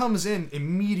 She comes in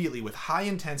immediately with high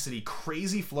intensity,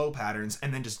 crazy flow patterns,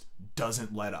 and then just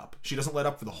doesn't let up. She doesn't let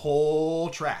up for the whole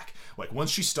track. Like once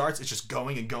she starts, it's just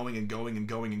going and going and going and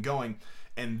going and going,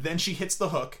 and then she hits the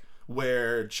hook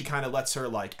where she kind of lets her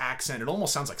like accent. It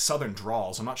almost sounds like Southern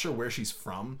drawls. I'm not sure where she's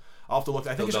from. I'll have to look.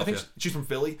 I think she's from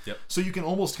Philly. Yep. So you can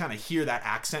almost kind of hear that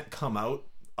accent come out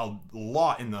a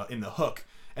lot in the hook,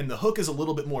 and the hook is a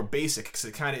little bit more basic because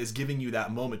it kind of is giving you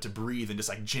that moment to breathe and just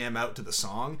like jam out to the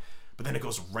song, but then it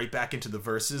goes right back into the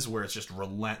verses where it's just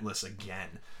relentless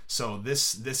again. So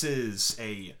this is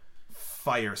a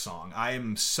fire song. I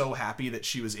am so happy that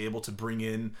she was able to bring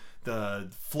in the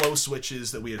flow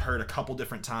switches that we had heard a couple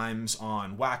different times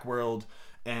on Whack World,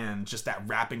 and just that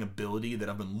rapping ability that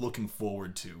I've been looking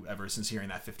forward to ever since hearing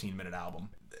that 15-minute album.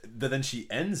 But then she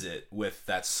ends it with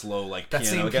that slow like that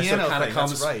piano. Same piano kind of thing, comes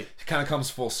that's right. It kind of comes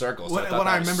full circle. So when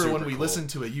I remember when we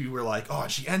listened to it, you were like, "Oh,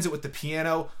 she ends it with the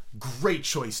piano. Great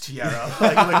choice, Tierra."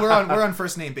 like we're on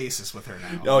first name basis with her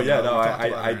now. Oh yeah, no,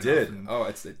 I did.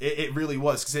 It really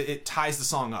was because it ties the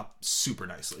song up super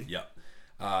nicely. Yeah.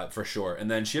 For sure. And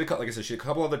then she had, like I said, she had a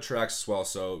couple other tracks as well.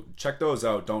 So check those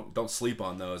out. Don't sleep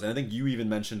on those. And I think you even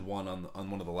mentioned one on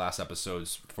one of the last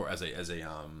episodes as a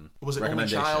was it Only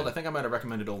Child? I think I might have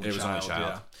recommended Only Child. It was Only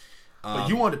Child. Yeah. But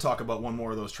you wanted to talk about one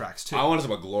more of those tracks too. I want to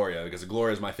talk about Gloria because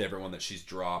Gloria is my favorite one that she's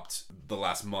dropped the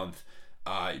last month.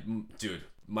 Dude,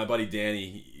 my buddy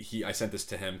Danny, I sent this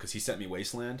to him because he sent me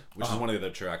Wasteland, which is one of the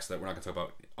other tracks that we're not going to talk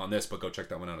about on this, but go check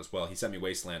that one out as well. He sent me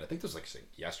Wasteland. I think this was like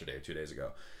yesterday or 2 days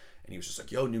ago. And he was just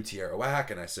like, "Yo, new Tierra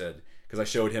Whack," and I said, because I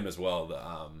showed him as well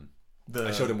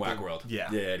I showed him Whack World,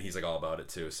 yeah, and he's like all about it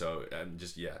too. So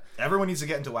everyone needs to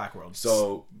get into Whack World.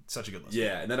 So such a good list.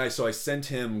 Yeah, and then I sent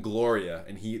him Gloria,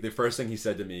 and the first thing he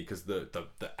said to me, because the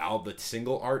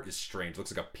single art is strange, it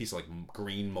looks like a piece of like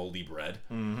green moldy bread,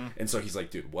 and so he's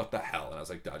like, "Dude, what the hell?" And I was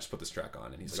like, "I just put this track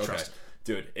on," and he's like, "Okay."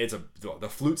 Dude, the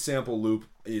flute sample loop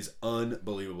is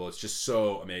unbelievable. It's just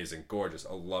so amazing, gorgeous.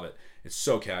 I love it. It's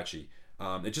so catchy.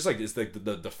 It's just like it's like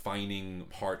the defining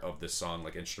part of this song,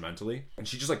 like instrumentally, and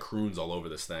she just like croons all over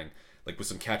this thing, like with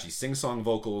some catchy sing-song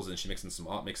vocals, and she mixes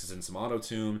in some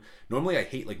auto-tune. Normally, I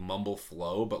hate like mumble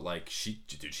flow, but like she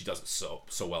does it so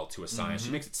well to a science. She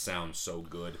makes it sound so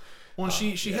good. Well, and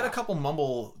she hit a couple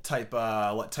mumble type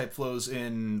flows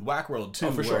in Whack World too.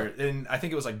 Oh, for sure. And I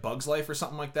think it was like Bug's Life or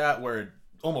something like that, where it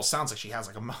almost sounds like she has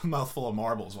like a mouthful of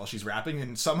marbles while she's rapping,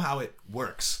 and somehow it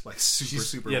works like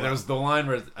super yeah, well. there was the line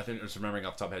where I think I was remembering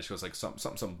off the top of my head, she goes like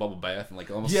some bubble bath, and like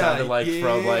it almost sounded like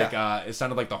it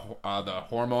sounded like the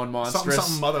Hormone Monstrous,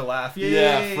 something mother laugh,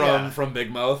 from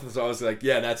Big Mouth. So I was like,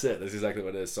 yeah, that's it, that's exactly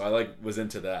what it is. So I like was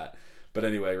into that. But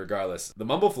anyway, regardless, the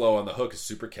mumble flow on the hook is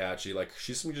super catchy. Like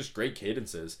she's some just great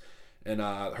cadences. And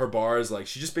her bars, like,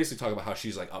 she just basically talk about how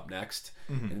she's, like, up next.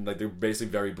 And, like, they're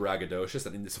basically very braggadocious.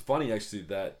 And it's funny, actually,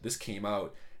 that this came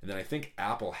out. And then I think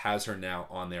Apple has her now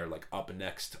on their, like, up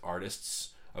next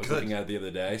artists. I was looking at it the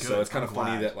other day. Good. So it's kind of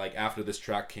funny that, like, after this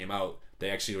track came out, they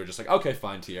actually were just like, okay,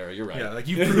 fine, Tierra, you're right. Yeah, like,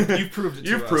 you've proved it to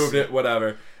You've proved it,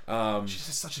 whatever. She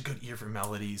has such a good ear for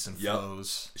melodies and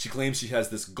flows. She claims she has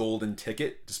this golden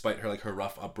ticket, despite her, like, her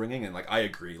rough upbringing. And, like, I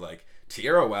agree, like,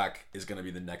 Tierra Whack is going to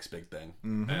be the next big thing.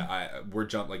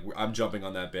 I'm jumping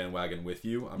on that bandwagon with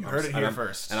you. You heard it here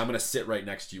first. And I'm going to sit right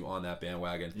next to you on that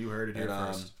bandwagon. You heard it here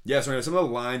first. Yeah, so anyway, some of the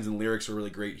lines and lyrics are really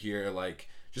great here. Like,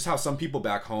 just how some people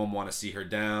back home want to see her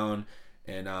down.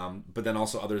 And but then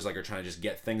also others like are trying to just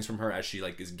get things from her as she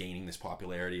like is gaining this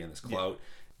popularity and this clout.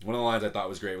 Yeah. One of the lines I thought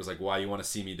was great was like, "Why you want to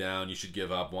see me down? You should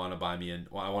give up. I want to buy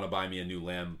me a new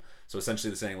limb." So essentially,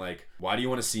 they're saying like, "Why do you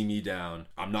want to see me down?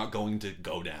 I'm not going to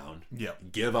go down. Yeah,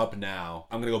 give up now.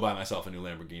 I'm gonna go buy myself a new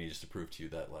Lamborghini just to prove to you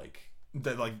that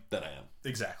I am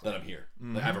exactly that I'm here.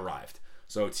 That I've arrived."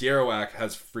 So Tierra Whack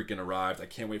has freaking arrived. I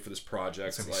can't wait for this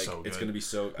project. It's gonna be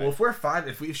so. Well,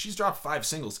 if she's dropped 5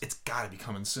 singles, it's got to be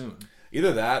coming soon.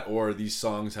 Either that, or these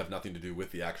songs have nothing to do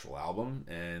with the actual album,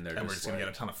 and we're just gonna get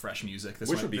a ton of fresh music. This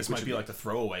might be like the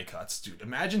throwaway cuts, dude.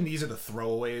 Imagine these are the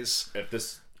throwaways. If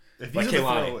these like are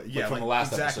Kehlani, from the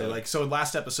last exactly. episode. So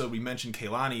last episode we mentioned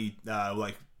Kehlani,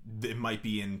 it might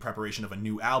be in preparation of a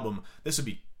new album. This would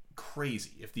be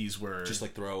crazy if these were just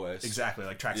like throwaways. Exactly,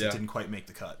 like tracks that didn't quite make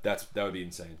the cut. That would be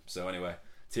insane. So anyway,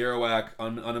 Tierra Whack,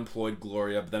 Unemployed,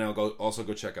 Gloria. But then I'll also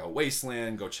go check out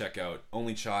Wasteland, go check out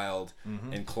Only Child,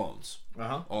 and Clones.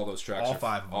 All those tracks.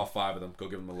 All 5 of them. Go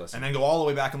give them a listen. And then go all the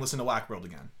way back and listen to Whack World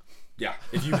again. Yeah,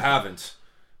 if you haven't,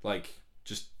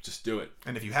 just do it.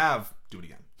 And if you have, do it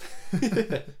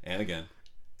again. And again.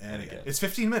 And again. It's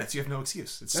 15 minutes. You have no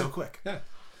excuse. It's so quick. Yeah.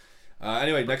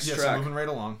 Anyway, next track. So moving right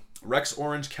along. Rex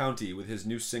Orange County with his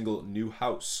new single New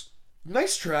House.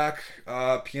 Nice track.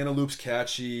 Piano loops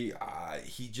catchy.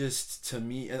 He just, to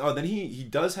me, and then he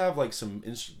does have like some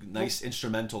nice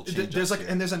instrumental changes.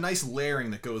 There's a nice layering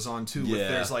that goes on too. Yeah.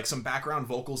 There's like some background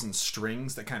vocals and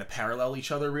strings that kind of parallel each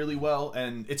other really well,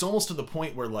 and it's almost to the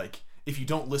point where like if you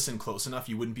don't listen close enough,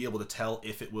 you wouldn't be able to tell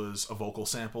if it was a vocal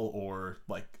sample or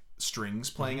like strings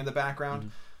playing in the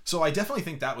background. So I definitely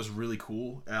think that was really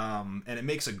cool, and it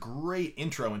makes a great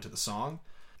intro into the song,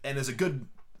 and there's a good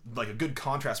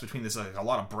contrast between this, like a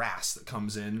lot of brass that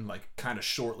comes in like kind of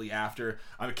shortly after.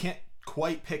 I can't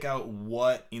quite pick out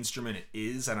what instrument it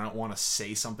is, and I don't want to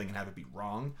say something and have it be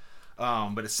wrong.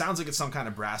 But it sounds like it's some kind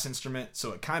of brass instrument,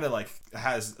 so it kind of like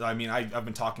has. I mean, I've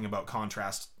been talking about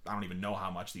contrast. I don't even know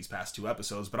how much these past 2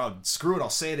 episodes, but I'll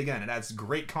say it again. It adds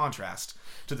great contrast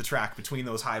to the track between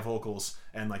those high vocals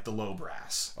and like the low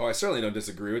brass. Oh, I certainly don't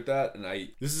disagree with that. And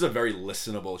this is a very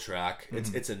listenable track.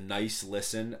 It's a nice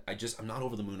listen. I'm not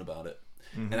over the moon about it.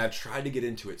 And I've tried to get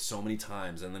into it so many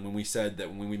times. And then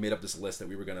when we made up this list that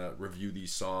we were gonna review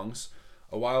these songs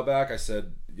a while back, I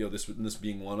said, this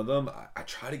being one of them, I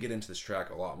try to get into this track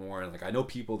a lot more. And like, I know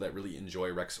people that really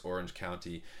enjoy Rex Orange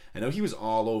County. I know he was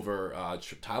all over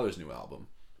Tyler's new album.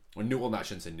 I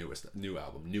shouldn't say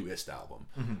newest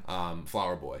album,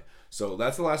 Flower Boy. So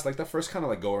that's the first kind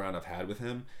of like go around I've had with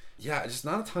him. Yeah, just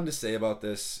not a ton to say about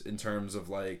this in terms of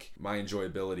like my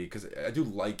enjoyability, because I do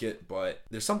like it, but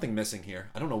there's something missing here.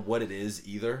 I don't know what it is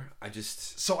either. I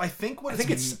think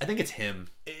it's him.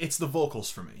 It's the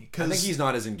vocals for me. I think he's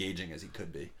not as engaging as he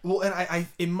could be. Well, and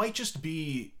it might just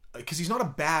be because he's not a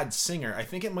bad singer. I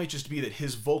think it might just be that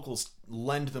his vocals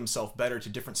lend themselves better to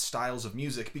different styles of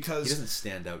music, because he doesn't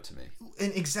stand out to me.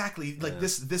 And exactly, like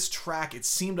this track, it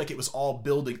seemed like it was all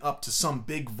building up to some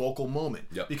big vocal moment.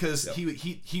 Because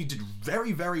he did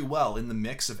very, very well in the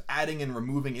mix of adding and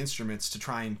removing instruments to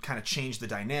try and kind of change the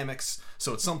dynamics.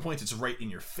 So at some points it's right in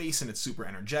your face and it's super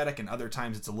energetic, and other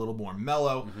times it's a little more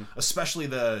mellow. Especially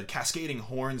the cascading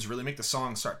horns really make the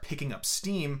song start picking up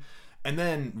steam. And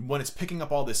then when it's picking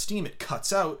up all this steam, it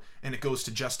cuts out and it goes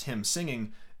to just him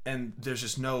singing, and there's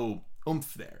just no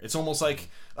oomph there. It's almost like,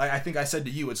 I think I said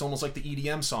to you, it's almost like the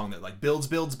EDM song that like builds,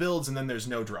 and then there's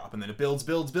no drop, and then it builds,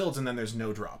 and then there's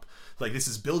no drop. Like, this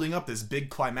is building up this big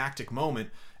climactic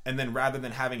moment, and then rather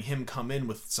than having him come in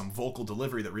with some vocal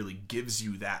delivery that really gives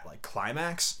you that like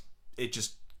climax, it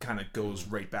just kind of goes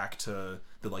right back to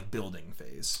the like building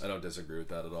phase. I don't disagree with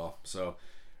that at all. So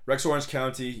Rex Orange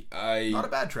County, not a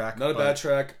bad track. Bad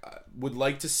track. I would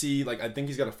like to see, like, I think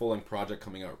he's got a full-length project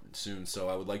coming out soon, so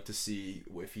I would like to see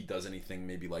if he does anything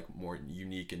maybe like more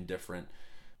unique and different,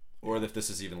 or if this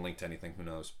is even linked to anything. Who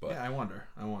knows? But yeah, I wonder.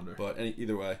 But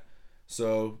either way.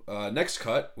 So next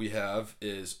cut we have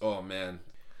is, oh man,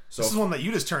 so this is one that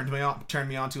you just turned me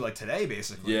on to like today,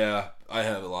 basically. Yeah, I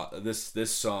have a lot. This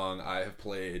song I have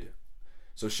played.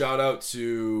 So shout out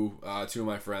to 2 of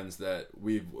my friends that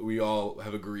we all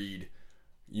have agreed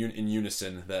in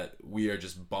unison that we are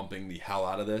just bumping the hell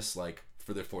out of this, like,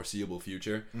 for the foreseeable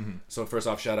future. So first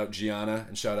off, shout out Gianna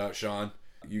and shout out Sean.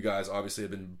 You guys obviously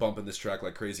have been bumping this track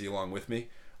like crazy along with me.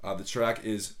 The track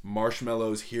is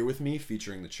Marshmello's Here With Me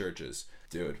featuring the Churches.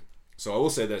 Dude, so I will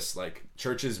say this, like,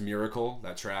 Churches Miracle,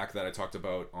 that track that I talked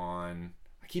about on,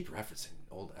 I keep referencing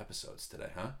old episodes today,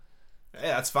 huh?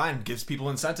 Yeah, that's fine. Gives people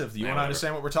incentive. You want to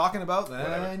understand what we're talking about,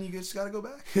 then you just got to go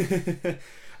back.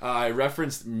 I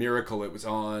referenced Miracle. It was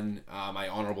on my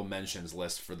honorable mentions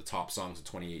list for the top songs of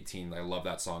 2018. I love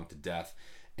that song to death.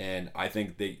 And I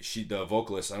think the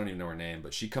vocalist, I don't even know her name,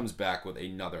 but she comes back with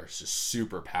another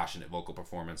super passionate vocal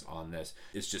performance on this.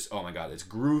 It's just, oh my God, it's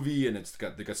groovy, and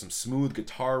they got some smooth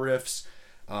guitar riffs,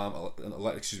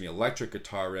 electric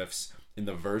guitar riffs in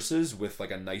the verses with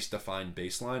like a nice defined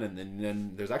bass line, and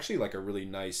then there's actually like a really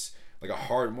nice like a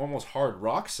hard, almost hard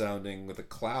rock sounding with a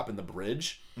clap in the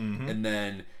bridge, and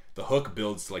then the hook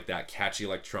builds to like that catchy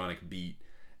electronic beat.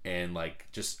 And like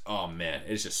just oh man,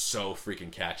 it's just so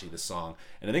freaking catchy, this song.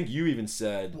 And I think you even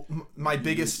said my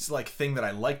biggest like thing that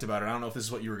I liked about it. I don't know if this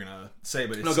is what you were gonna say,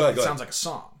 but it sounds like a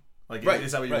song. Like right,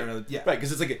 is that what you're gonna? Yeah, right.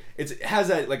 Because it's like it has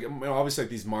that like obviously like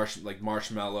these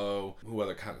Marshmello.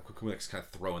 Who kind of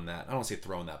throwing that? I don't want to say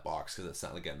throw in that box because it's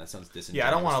not again that sounds disingenuous. Yeah,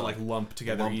 I don't want to like lump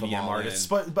together EDM artists,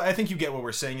 but I think you get what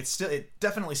we're saying. It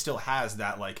definitely still has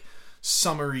that like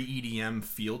summery EDM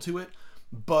feel to it.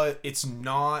 But it's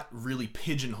not really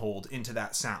pigeonholed into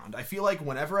that sound. I feel like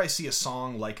whenever I see a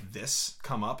song like this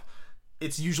come up,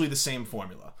 it's usually the same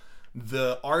formula.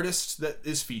 The artist that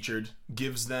is featured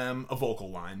gives them a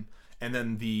vocal line, and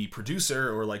then the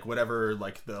producer or like whatever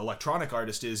like the electronic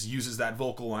artist is uses that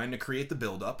vocal line to create the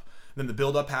build-up. Then the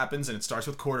build-up happens, and it starts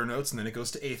with quarter notes, and then it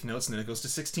goes to eighth notes, and then it goes to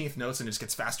 16th notes, and it just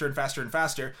gets faster and faster and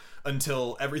faster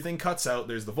until everything cuts out,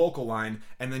 there's the vocal line,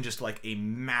 and then just like a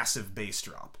massive bass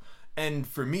drop. And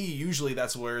for me, usually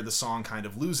that's where the song kind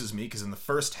of loses me, because in the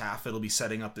first half, it'll be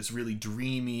setting up this really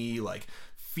dreamy, like,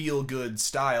 feel-good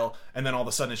style, and then all of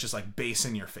a sudden it's just like bass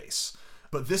in your face.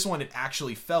 But this one, it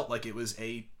actually felt like it was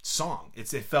a song. It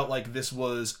felt like this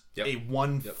was a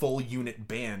full unit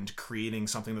band creating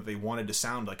something that they wanted to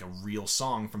sound like a real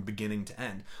song from beginning to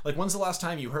end. Like, when's the last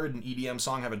time you heard an EDM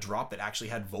song have a drop that actually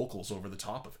had vocals over the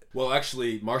top of it? Well,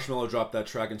 actually, Marshmello dropped that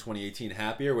track in 2018,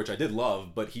 Happier, which I did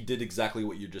love, but he did exactly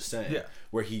what you're just saying. Yeah.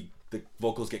 Where the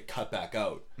vocals get cut back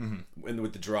out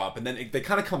with the drop, and then they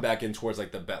kind of come back in towards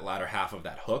like the latter half of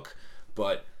that hook,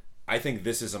 but I think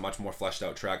this is a much more fleshed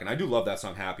out track, and I do love that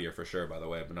song Happier for sure, by the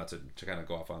way, but not to kind of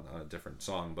go off on a different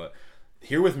song. But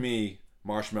Here With Me,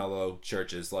 Marshmello,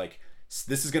 Churches, like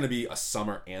this is going to be a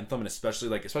summer anthem, and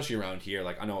especially around here,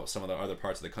 like I know some of the other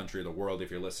parts of the country or the world,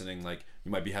 if you're listening, like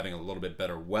you might be having a little bit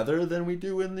better weather than we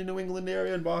do in the New England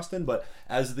area in Boston, but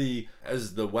as the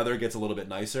weather gets a little bit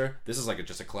nicer, this is like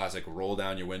just a classic roll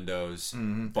down your windows,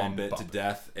 bump it to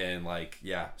death, and like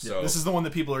so this is the one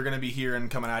that people are going to be hearing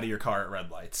coming out of your car at red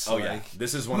lights. Oh, like,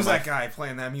 this is one who's of that guy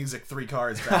playing that music 3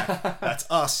 cars back? That's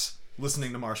us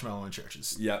listening to Marshmello in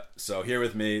Churches. Yep. So Here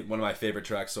With Me, one of my favorite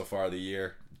tracks so far of the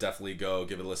year. Definitely go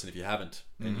give it a listen if you haven't,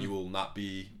 and you will not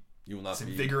be. It's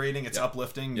invigorating. It's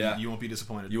uplifting. Yeah. You won't be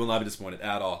disappointed. You will not be disappointed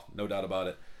at all. No doubt about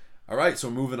it. All right,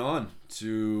 so moving on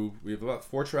to we have about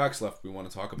 4 tracks left we want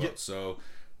to talk about. Yep. So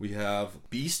we have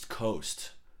Beast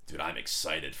Coast. Dude, I'm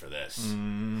excited for this.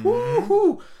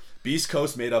 Woo-hoo! Beast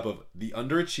Coast, made up of the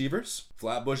Underachievers,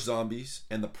 Flatbush Zombies,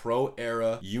 and the Pro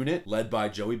Era unit led by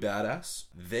Joey Badass.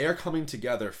 They're coming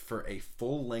together for a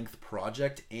full-length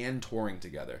project and touring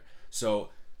together. So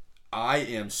I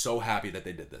am so happy that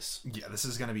they did this. Yeah, this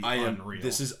is going to be unreal.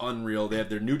 This is unreal. They have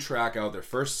their new track out, their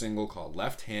first single called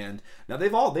Left Hand. Now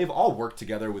they've all worked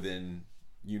together within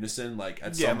unison, like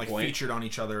at some point, featured on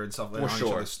each other and stuff, like on each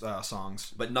other's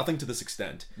songs, but nothing to this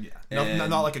extent. Yeah,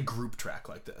 not like a group track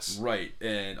like this. Right,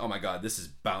 and oh my god, this is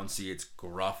bouncy. It's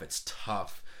gruff. It's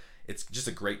tough. It's just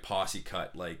a great posse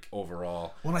cut, like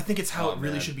overall. Well, I think it's how it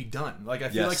really should be done. Like I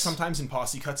feel like sometimes in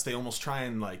posse cuts they almost try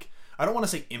and like. I don't want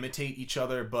to say imitate each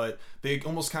other, but they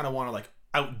almost kind of want to like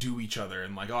outdo each other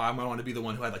and like, oh, I'm going to want to be the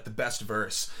one who had like the best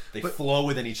verse. They flow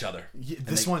within each other. Yeah,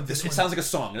 this one sounds like a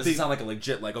song. It doesn't sound like a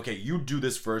legit like, okay, you do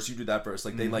this verse, you do that verse.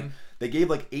 Like they gave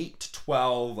like 8 to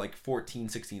 12, like 14,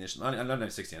 16ish.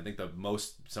 Not 16. I think the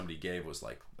most somebody gave was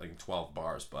like 12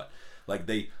 bars, but like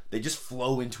they just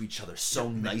flow into each other so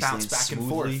nicely and back smoothly. And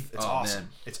forth. It's awesome. Man.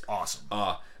 It's awesome.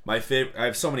 My favorite. I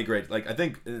have so many great. Like I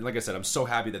think, like I said, I'm so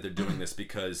happy that they're doing this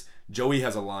because Joey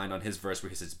has a line on his verse where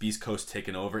he says, "Beast Coast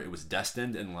taken over. It was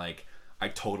destined," and like I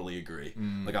totally agree.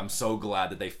 Like I'm so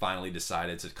glad that they finally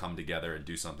decided to come together and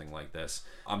do something like this.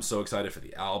 I'm so excited for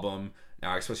the album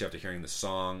now, especially after hearing the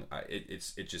song.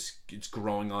 It's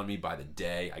growing on me by the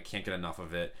day. I can't get enough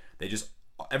of it.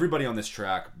 Everybody on this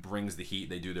track brings the heat.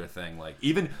 They do their thing. Like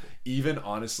even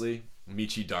honestly,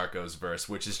 Michi Darko's verse,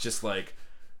 which is just like.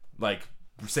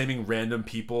 Saying random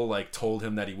people like told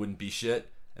him that he wouldn't be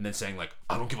shit and then saying like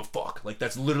I don't give a fuck, like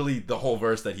that's literally the whole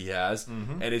verse that he has.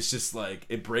 And it's just like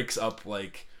it breaks up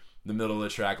like the middle of the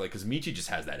track, like because Michi just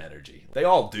has that energy. They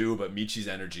all do, but Michi's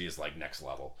energy is like next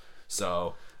level.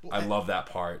 So I love that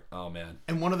part. Oh man.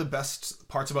 And one of the best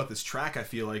parts about this track I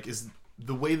feel like is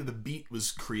the way that the beat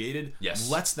was created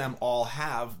lets them all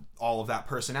have all of that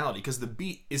personality because the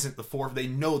beat isn't they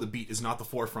know the beat is not the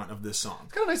forefront of this song.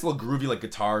 It's got a nice little groovy like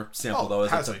guitar sample though. It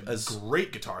has a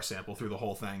great guitar sample through the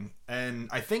whole thing. And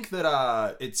I think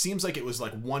that it seems like it was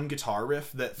like one guitar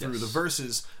riff that through the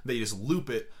verses they just loop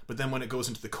it, but then when it goes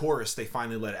into the chorus they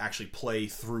finally let it actually play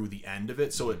through the end of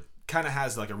it. So kind of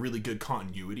has like a really good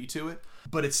continuity to it,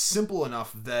 but it's simple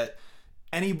enough that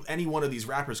any one of these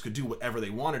rappers could do whatever they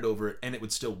wanted over it and it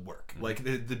would still work. Like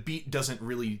the beat doesn't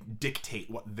really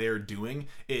dictate what they're doing.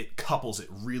 It couples it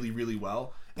really, really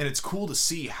well. And it's cool to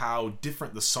see how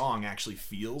different the song actually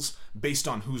feels based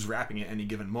on who's rapping at any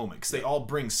given moment. Because they all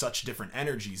bring such different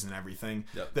energies and everything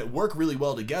that work really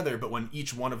well together. But when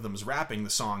each one of them is rapping, the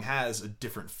song has a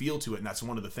different feel to it. And that's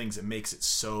one of the things that makes it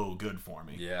so good for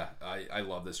me. Yeah, I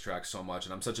love this track so much.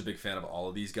 And I'm such a big fan of all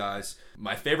of these guys.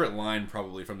 My favorite line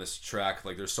probably from this track,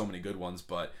 like there's so many good ones,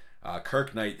 but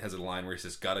Kirk Knight has a line where he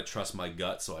says, "Gotta trust my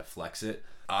gut, so I flex it."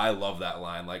 I love that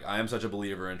line. Like, I am such a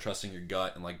believer in trusting your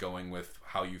gut and like going with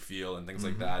how you feel and things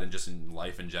like that, and just in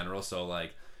life in general. So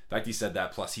like, the fact he said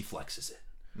that, plus he flexes it.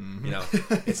 You know,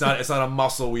 it's not a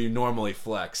muscle we normally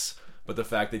flex, but the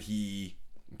fact that he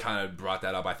kind of brought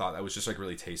that up, I thought that was just like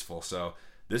really tasteful. So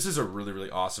this is a really,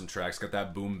 really awesome track. It's got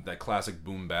that boom, that classic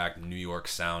boom back New York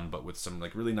sound, but with some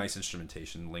like really nice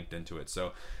instrumentation linked into it.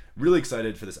 So really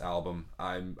excited for this album.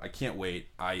 I can't wait.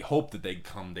 I hope that they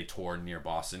tour near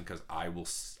Boston, because I will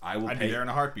I'd pay be there in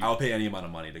a heartbeat. I'll pay any amount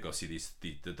of money to go see these.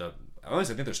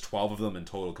 Honestly, I think there's 12 of them in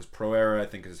total, because Pro Era I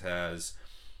think has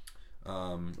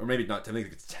or maybe not. I think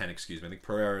it's 10. Excuse me. I think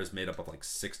Pro Era is made up of like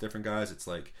 6 different guys. It's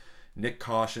like Nick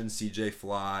Caution, CJ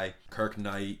Fly, Kirk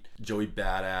Knight, Joey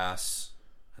Badass.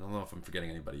 I don't know if I'm forgetting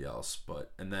anybody else,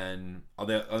 and then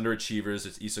the underachievers,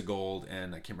 it's Issa Gold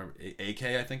and I can't remember, AK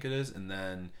I think it is, and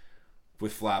then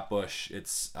with Flatbush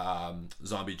it's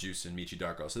Zombie Juice and Michi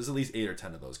Darko. So there's at least 8 or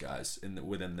 10 of those guys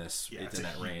within this. Yeah, it's in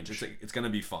that range. It's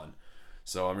gonna be fun.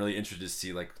 So I'm really interested to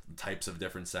see like types of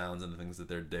different sounds and the things that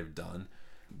they've done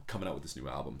coming out with this new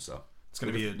album. So it's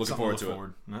gonna be looking forward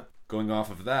to it. Going off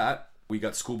of that, we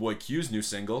got Schoolboy Q's new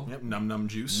single. Yep, Num Num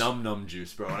Juice. Num Num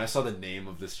Juice, bro. When I saw the name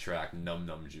of this track, Num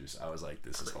Num Juice, I was like,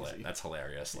 this is hilarious. That's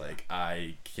hilarious. Yeah. Like,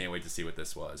 I can't wait to see what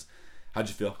this was. How'd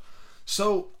you feel?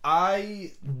 So,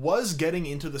 I was getting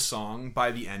into the song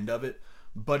by the end of it,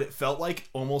 but it felt like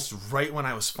almost right when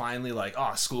I was finally like,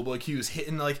 Schoolboy Q is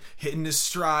hitting his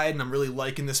stride, and I'm really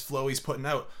liking this flow he's putting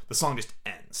out, the song just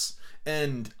ends.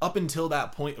 And up until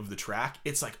that point of the track,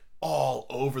 it's like all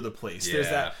over the place.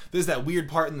 Yeah. There's that weird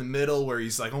part in the middle where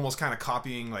he's like almost kind of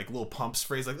copying like Lil Pump's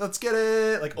phrase, like "let's get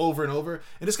it," like over and over.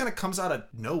 It just kind of comes out of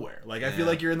nowhere. Like I feel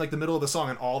like you're in like the middle of the song,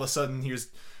 and all of a sudden here's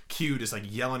Q just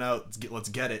like yelling out, "Let's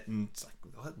get it," and it's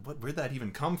like, where'd that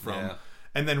even come from? Yeah.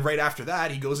 And then right after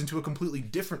that, he goes into a completely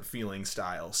different feeling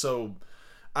style. So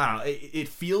I don't know. It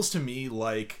feels to me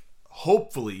like,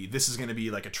 hopefully this is going to be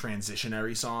like a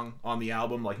transitionary song on the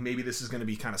album. Like maybe this is going to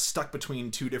be kind of stuck between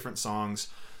 2 different songs.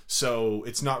 So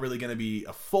it's not really going to be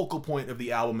a focal point of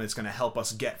the album. It's going to help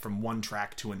us get from one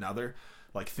track to another,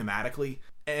 like thematically.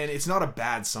 And it's not a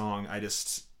bad song.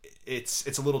 It's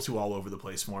a little too all over the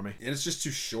place for me. And it's just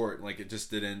too short. Like it just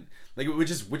didn't, like,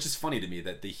 which is funny to me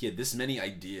that he had this many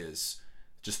ideas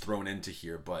just thrown into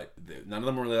here, but none of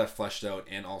them were really that fleshed out.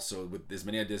 And also with as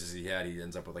many ideas as he had, he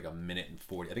ends up with like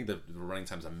 1:40. I think the running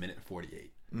time is 1:48.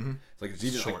 Mm-hmm. It's like it's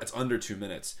even short. Like, it's under 2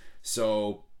 minutes.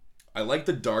 So I like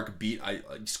the dark beat.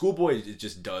 Schoolboy, it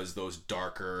just does those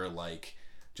darker, like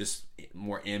just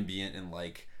more ambient and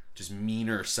like just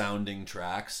meaner sounding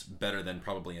tracks better than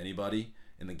probably anybody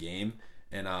in the game.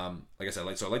 And like I said,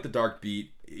 I like the dark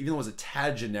beat, even though it was a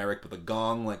tad generic, but the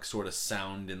gong like sort of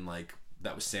sound and like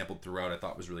that was sampled throughout, I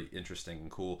thought was really interesting and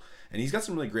cool. And he's got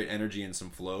some really great energy and some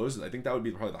flows. I think that would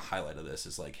be probably the highlight of this,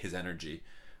 is like his energy.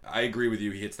 I agree with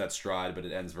you. He hits that stride, but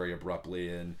it ends very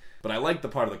abruptly. But I like the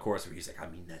part of the chorus where he's like, "I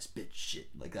mean, that's bitch shit."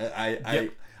 Like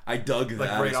I dug that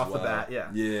like right off well. the bat. Yeah.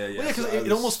 Yeah. Well, yeah, because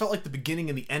it almost felt like the beginning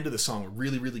and the end of the song were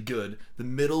really, really good. The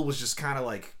middle was just kind of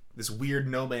like this weird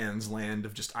no man's land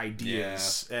of just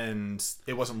ideas, and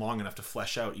it wasn't long enough to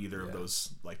flesh out either of those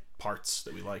like parts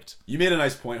that we liked. You made a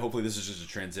nice point. Hopefully, this is just a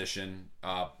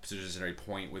transitionary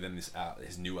point within this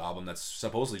his new album that's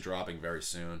supposedly dropping very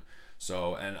soon.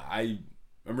 So, and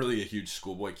I'm really a huge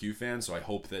Schoolboy Q fan, so I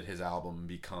hope that his album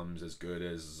becomes as good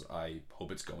as I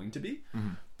hope it's going to be. Mm-hmm.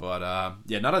 But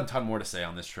not a ton more to say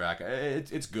on this track.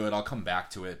 It's good. I'll come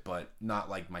back to it, but not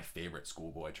like my favorite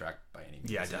Schoolboy track by any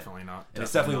means. Yeah, definitely not. And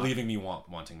it's definitely leaving me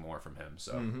wanting more from him.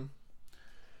 So,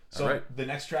 So the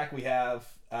next track we have,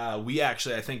 we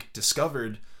actually I think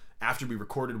discovered after we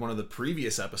recorded one of the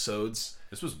previous episodes.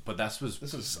 This was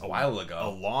a while ago, a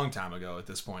long time ago at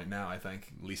this point. Now I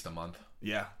think at least a month.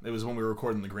 Yeah, it was when we were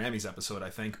recording the Grammys episode, I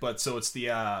think. But so it's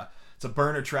it's a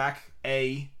burner track,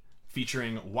 A,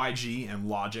 featuring YG and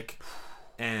Logic,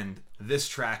 and this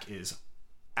track is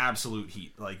absolute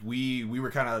heat. Like we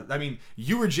were kind of, I mean,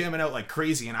 you were jamming out like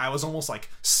crazy, and I was almost like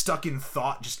stuck in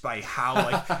thought just by how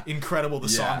like incredible the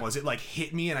song was. It like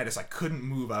hit me, and I just like couldn't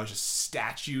move. I was just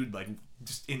statued, like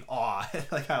just in awe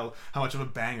like how much of a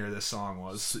banger this song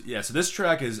was. So this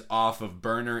track is off of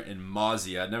Burner and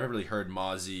Mozzie. I'd never really heard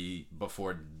Mozzie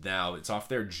before now. It's off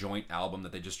their joint album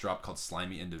that they just dropped called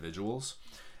Slimy Individuals.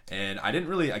 And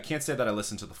I can't say that I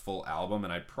listened to the full album,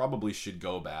 and I probably should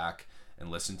go back and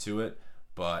listen to it.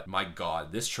 But my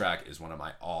God, this track is one of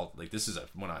my one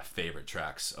of my favorite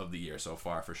tracks of the year so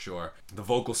far, for sure. The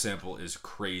vocal sample is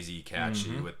crazy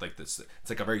catchy with like this. It's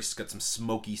like it's got some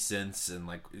smoky synths, and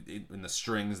like in the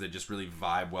strings that just really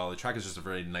vibe well. The track is just a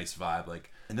very nice vibe.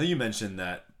 Like, I know you mentioned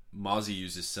that Mozzie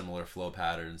uses similar flow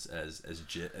patterns as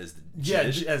Jid.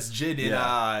 As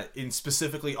Jid in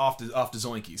specifically off to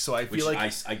Zoinky. So I feel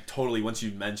I totally, once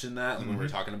you mentioned that, like, when we were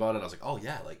talking about it, I was like, oh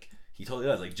yeah, like he totally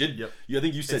does. Like Jid, I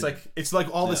think you said it's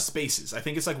like all the spaces. I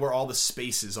think it's like where all the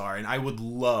spaces are, and I would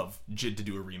love Jid to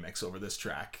do a remix over this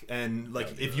track. And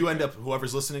like if you end up,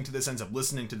 whoever's listening to this ends up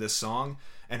listening to this song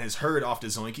and has heard Off to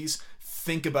Zoinkies,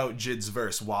 think about Jid's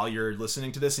verse while you're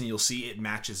listening to this, and you'll see it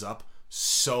matches up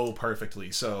so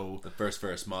perfectly. So the first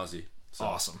verse, Mozzie,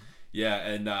 awesome. Yeah,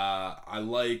 and I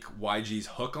like YG's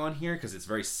hook on here because it's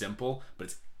very simple, but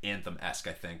it's anthem-esque.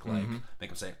 I think like make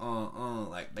him say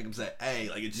like make him say hey,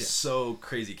 like it's just so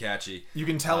crazy catchy. You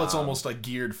can tell it's almost like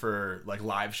geared for like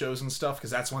live shows and stuff,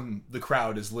 because that's when the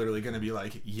crowd is literally going to be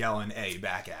like yelling A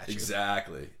back at you.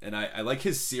 Exactly. And I like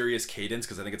his serious cadence,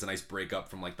 because I think it's a nice breakup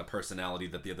from like the personality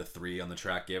that the other three on the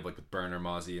track gave, like with Burner,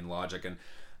 Mozzie, and Logic. And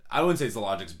I wouldn't say it's the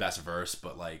Logic's best verse,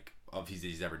 but like of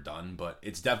he's ever done, but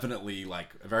it's definitely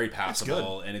like very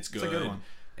passable, and it's good. It's a good one.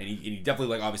 And he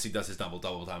definitely like obviously does his double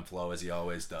time flow as he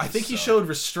always does. I think he showed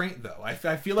restraint though. I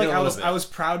feel like I was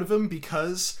proud of him,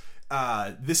 because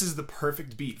this is the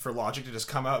perfect beat for Logic to just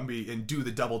come out and do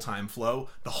the double time flow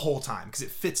the whole time, because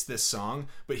it fits this song.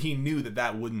 But he knew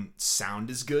that wouldn't sound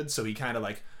as good, so he kind of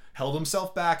like held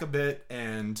himself back a bit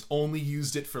and only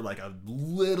used it for like a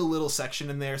little section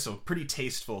in there. So pretty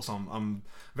tasteful. So I'm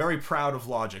very proud of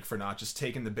Logic for not just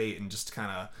taking the bait and just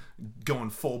kind of going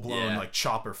full blown like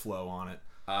chopper flow on it.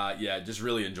 Just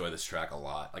really enjoy this track a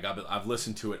lot. Like I've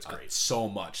listened to it so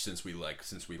much since we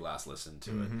last listened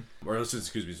to it, or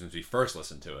since we first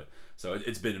listened to it. So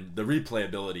it's been, the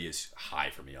replayability is high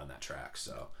for me on that track.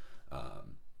 So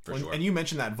sure. And you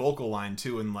mentioned that vocal line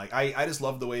too, and like I just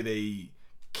love the way they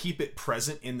keep it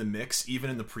present in the mix, even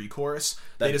in the pre-chorus.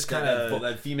 They just kind of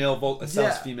that female vocal,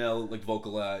 sounds female, like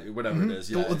vocal, whatever it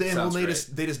is. Yeah,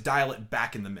 they just dial it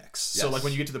back in the mix. Yes. So like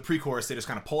when you get to the pre-chorus, they just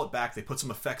kind of pull it back. They put some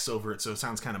effects over it, so it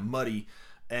sounds kind of muddy,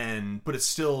 but it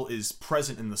still is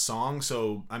present in the song.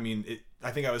 So I mean,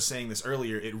 I think I was saying this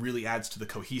earlier. It really adds to the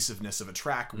cohesiveness of a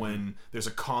track when there's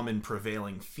a common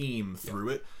prevailing theme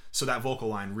through it. So that vocal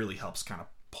line really helps kind of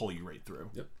pull you right through.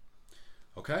 Yep.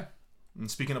 Okay. And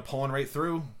speaking of pulling right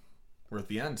through, we're at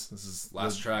the end. This is the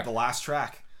last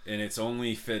track. And it's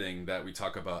only fitting that we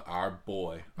talk about our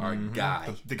boy, our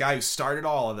guy. The guy who started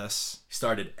all of this. He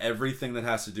started everything that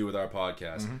has to do with our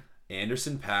podcast.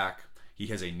 Anderson .Paak. He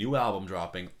has a new album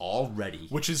dropping already.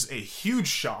 Which is a huge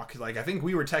shock. Like, I think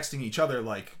we were texting each other,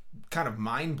 like, kind of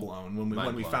mind blown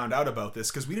when we found out about this,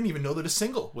 because we didn't even know that a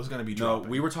single was going to be dropping. No,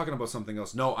 we were talking about something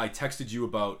else. No, I texted you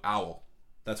about Owl.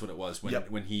 That's what it was. When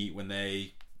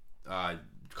they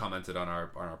commented on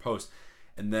our post,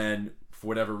 and then for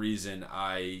whatever reason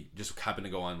I just happened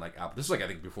to go on like Apple. This is like I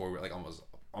think before we were like almost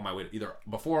on my way to, either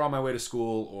before on my way to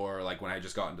school or like when I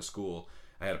just got into school.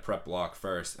 I had a prep block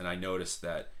first, and I noticed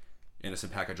that Anderson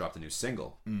 .Paak had dropped a new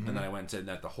single, and then I went to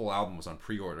that the whole album was on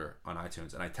pre-order on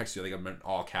iTunes, and I texted you, I think I'm in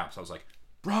all caps. I was like,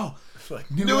 bro, like,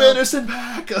 new Anderson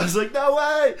 .Paak. I was like, no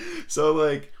way. So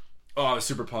like, oh, I was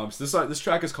super pumped. This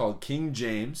track is called King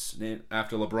James, named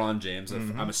after LeBron James.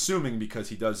 I'm assuming because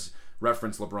he does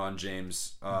reference LeBron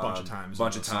James a bunch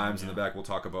of times in the back we'll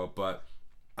talk about. But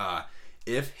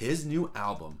if his new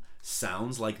album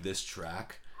sounds like this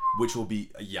track, which will be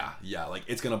like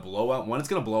it's gonna blow out. One, it's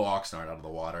gonna blow Oxnard out of the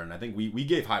water, and I think we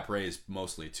gave high praise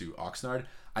mostly to Oxnard.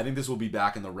 I think this will be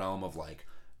back in the realm of like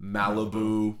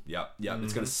Malibu. Yep.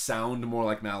 It's gonna sound more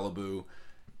like Malibu.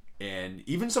 And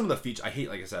even some of the features, I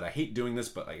hate doing this,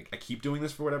 but like I keep doing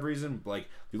this for whatever reason. Like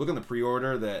if you look on the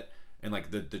pre-order and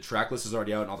like the track list is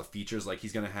already out and all the features, like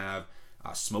he's gonna have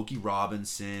Smokey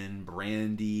Robinson,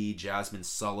 Brandy, Jasmine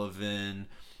Sullivan.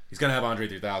 He's gonna have Andre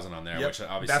 3000 on there, which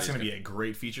obviously that's gonna be a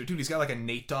great feature, dude. He's got like a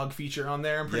Nate Dogg feature on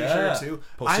there. I'm pretty sure too.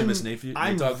 Posthumous Nate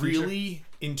Dogg I'm really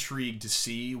intrigued to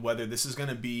see whether this is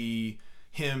gonna be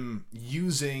him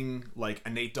using like a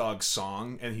Nate Dogg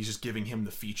song and he's just giving him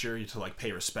the feature to like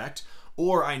pay respect.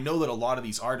 Or I know that a lot of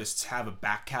these artists have a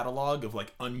back catalog of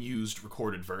like unused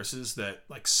recorded verses that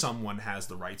like someone has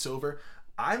the rights over.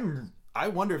 I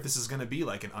wonder if this is going to be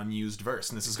like an unused verse,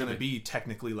 and this is going to be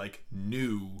technically like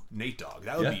new Nate Dogg.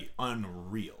 That would be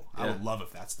unreal. I would love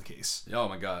if that's the case. Oh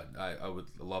my god, I would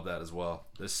love that as well.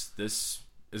 This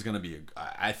is going to be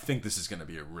I think this is going to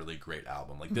be a really great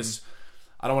album. Like this,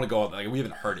 I don't want to go like we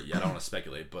haven't heard it yet. I don't want to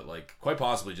speculate, but like quite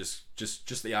possibly just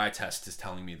the eye test is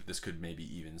telling me that this could maybe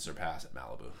even surpass at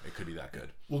Malibu. It could be that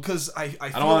good. Well, because I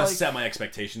don't want to set my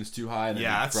expectations too high and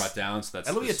then be brought down. So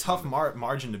that'll be a tough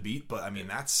margin to beat, but I mean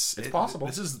it's possible.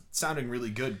 This is sounding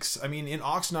really good. 'Cause, I mean, in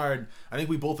Oxnard, I think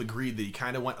we both agreed that he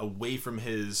kind of went away from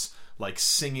his like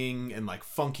singing and like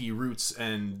funky roots,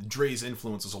 and Dre's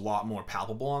influence was a lot more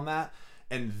palpable on that.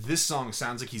 And this song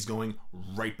sounds like he's going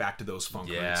right back to those funk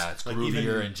roots. Yeah, it's like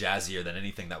groovier and jazzier than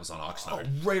anything that was on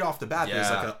Oxnard. Right off the bat, there's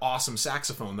like an awesome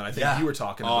saxophone that I think you were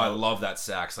talking about. Oh, I love that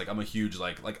sax. Like I'm a huge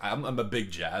I'm a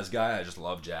big jazz guy. I just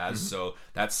love jazz. So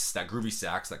that's that groovy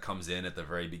sax that comes in at the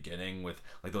very beginning with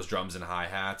like those drums and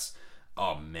hi-hats.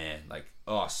 Oh man,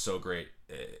 so great.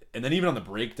 And then even on the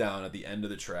breakdown at the end of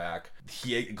the track,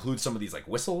 he includes some of these like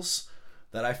whistles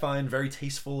that I find very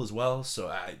tasteful as well.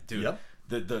 So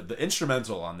The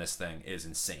instrumental on this thing is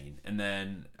insane. And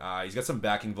then he's got some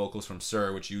backing vocals from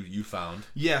Sir, which you found.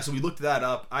 Yeah, so we looked that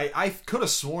up. I could have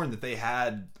sworn that they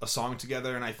had a song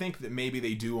together, and I think that maybe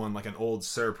they do on like an old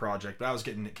Sir project, but I was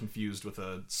getting it confused with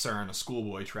a Sir and a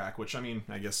Schoolboy track, which I mean,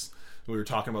 I guess we were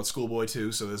talking about Schoolboy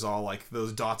too, so there's all like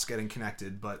those dots getting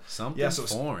connected. But something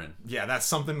foreign. Yeah, that's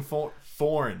something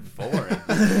foreign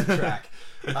track.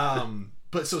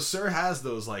 But so Sir has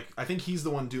those like, I think he's the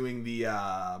one doing the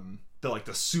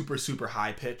super super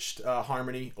high pitched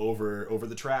harmony over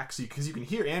the track, so because you can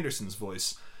hear Anderson's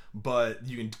voice, but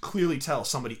you can clearly tell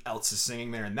somebody else is singing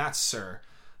there, and that's Sir,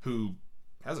 who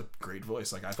has a great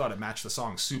voice. Like I thought it matched the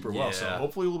song super well. So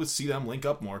hopefully we'll see them link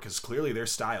up more, because clearly their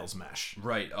styles mesh.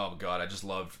 Right. Oh god, I just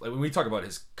love like when we talk about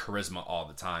his charisma all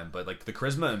the time, but like the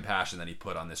charisma and passion that he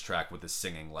put on this track with his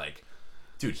singing, like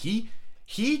dude,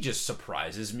 he just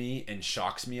surprises me and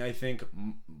shocks me, I think,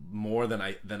 more than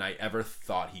I ever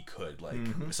thought he could. Like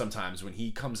sometimes when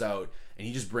he comes out and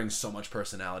he just brings so much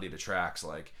personality to tracks,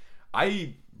 like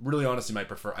I really honestly I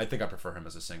prefer him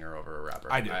as a singer over a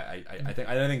rapper. I do.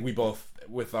 I think we both,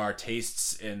 with our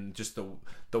tastes and just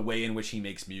the way in which he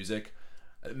makes music,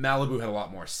 Malibu had a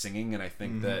lot more singing, and I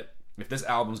think that if this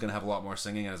album's gonna have a lot more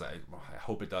singing, as I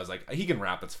hope it does, like he can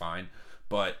rap, that's fine,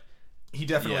 but he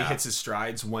definitely hits his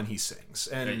strides when he sings.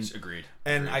 And agreed.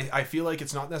 And I feel like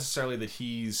it's not necessarily that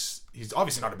he's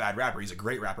obviously not a bad rapper. He's a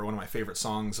great rapper. One of my favorite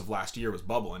songs of last year was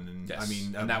Bubblin', and yes. I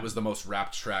mean, and that was the most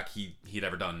rapped track he'd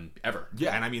ever done ever.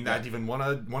 Yeah, and I mean that even won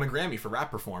a Grammy for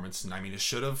rap performance, and I mean it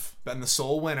should have been the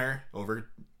sole winner over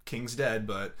King's Dead,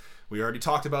 but we already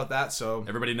talked about that. So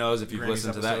everybody knows, if you've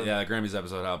listened to that, Grammys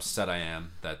episode, how upset I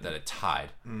am that it tied.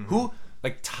 Who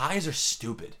like ties are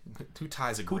stupid? Who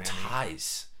ties a Grammy? Who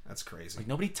ties? That's crazy. Like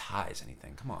nobody ties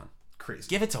anything. Come on. Crazy.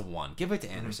 Give it to one. Give it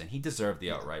to Anderson. He deserved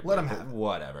the outright. Let him have it.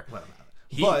 Whatever. Let him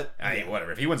have it.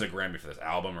 Whatever. If he wins a Grammy for this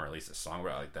album, or at least a song,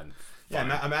 like then. Fine.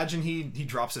 Yeah, imagine he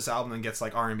drops this album and gets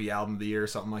like R&B album of the year or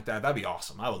something like that. That'd be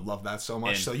awesome. I would love that so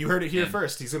much. So you heard it here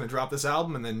first. He's gonna drop this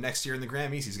album, and then next year in the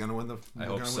Grammys, he's gonna win the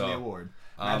award.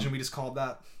 Imagine we just called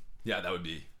that. Yeah, that would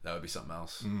be something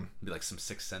else. It'd be like some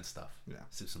Sixth Sense stuff. Yeah,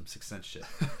 some Sixth Sense shit.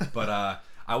 But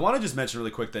I want to just mention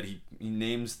really quick that he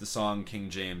names the song King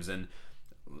James, and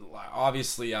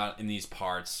obviously out in these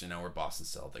parts, we're Boston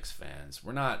Celtics fans.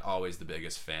 We're not always the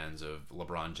biggest fans of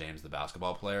LeBron James, the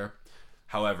basketball player.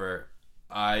 However,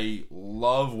 I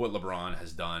love what LeBron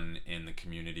has done in the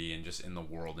community and just in the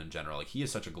world in general. Like, he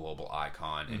is such a global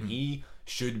icon, and he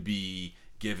should be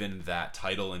given that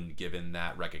title and given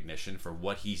that recognition for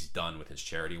what he's done with his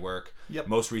charity work. Yep.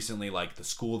 Most recently, like the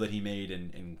school that he made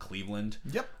in Cleveland.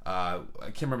 Yep. I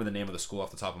can't remember the name of the school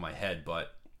off the top of my head,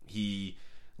 but he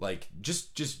like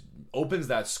just opens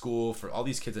that school for all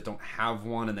these kids that don't have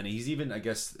one, and then he's even, I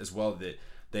guess, as well, that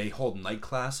they hold night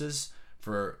classes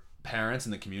for parents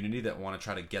in the community that want to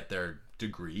try to get their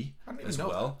degree as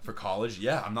well for college.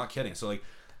 Yeah, I'm not kidding. So like,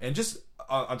 and just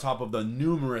on top of the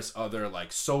numerous other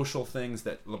like social things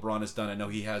that LeBron has done, I know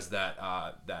he has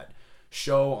that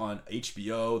show on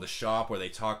HBO, The Shop,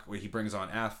 where he brings on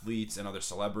athletes and other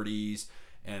celebrities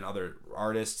and other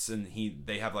artists, and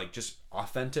they have like just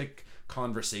authentic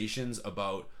conversations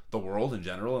about the world in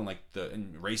general, and like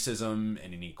and racism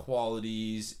and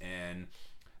inequalities and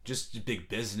just big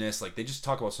business. Like, they just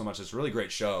talk about so much. It's a really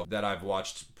great show that I've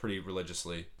watched pretty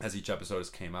religiously as each episode has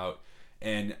came out.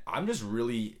 And I'm just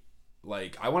really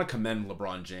like, I want to commend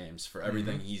LeBron James for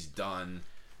everything he's done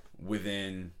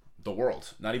within the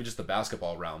world, not even just the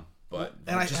basketball realm, but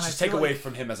just take away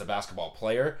from him as a basketball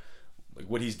player. Like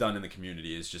what he's done in the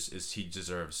community is he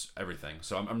deserves everything.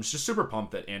 So I'm just super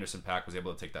pumped that Anderson .Paak was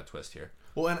able to take that twist here.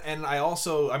 Well, and I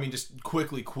also, I mean, just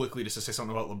quickly just to say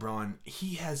something about LeBron,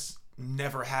 he has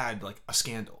never had like a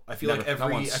scandal. I feel like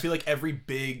every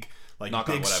big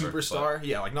superstar,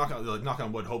 like knock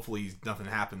on wood, hopefully nothing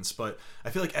happens, but I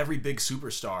feel like every big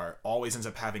superstar always ends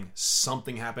up having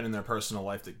something happen in their personal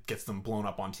life that gets them blown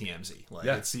up on TMZ. Like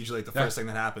it's usually like the first thing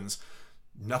that happens.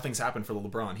 Nothing's happened for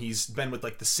LeBron. He's been with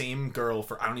like the same girl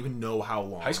for I don't even know how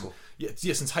long. High school. Yeah,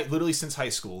 since high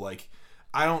school. Like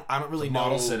I don't really know.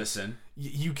 Model citizen.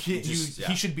 You can't.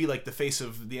 He should be like the face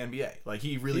of the NBA. Like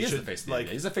he really should. Is the face of the NBA.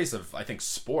 He's the face of, I think,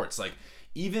 sports. Like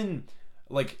even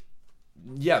like.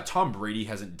 Yeah, Tom Brady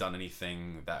hasn't done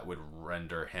anything that would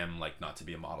render him like not to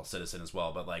be a model citizen as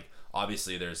well, but like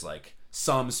obviously there's like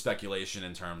some speculation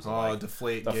in terms of like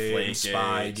Deflategate,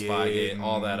 Spygate,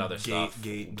 all that other stuff.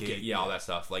 Yeah, all that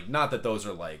stuff. Like not that those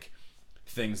are like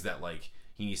things that like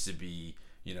he needs to be,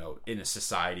 you know, in a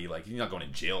society, like he's not going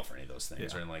to jail for any of those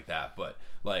things or anything like that. But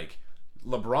like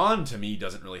LeBron to me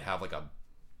doesn't really have like a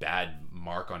bad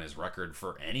mark on his record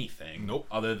for anything. Nope.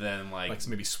 Other than like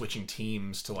maybe switching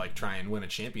teams to like try and win a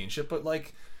championship, but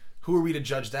like who are we to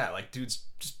judge that? Like dude's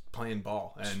just playing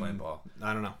ball. I don't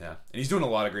know. Yeah. And he's doing a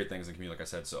lot of great things in the community, like I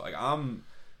said. So like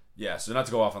so not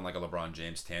to go off on like a LeBron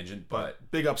James tangent,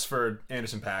 but big ups for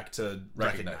Anderson .Paak to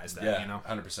recognize that, you know?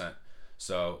 100%.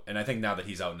 So, and I think now that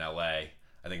he's out in LA,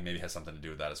 I think maybe it has something to do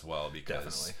with that as well, because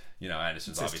definitely. You know,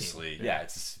 Anderson's obviously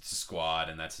it's a squad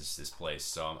and that's his place.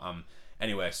 So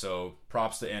anyway, so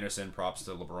props to Anderson, props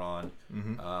to LeBron.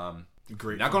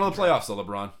 Great. Not going to the playoffs though,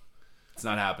 LeBron. It's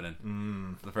not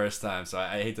happening for the first time. So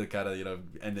I hate to kind of,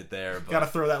 end it there. But got to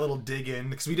throw that little dig in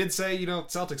because we did say,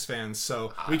 Celtics fans,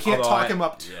 so we can't talk him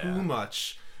up too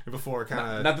much before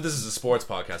kind of. Not that this is a sports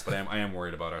podcast, but I am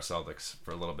worried about our Celtics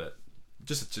for a little bit.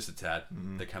 Just a tad.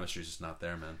 The chemistry's just not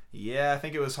there, man. Yeah, I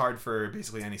think it was hard for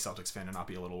basically any Celtics fan to not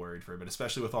be a little worried for a bit,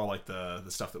 especially with all like the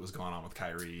stuff that was going on with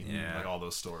Kyrie and like all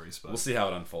those stories. But we'll see how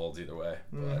it unfolds either way.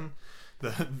 But.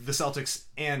 The Celtics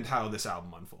and how this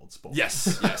album unfolds. Both.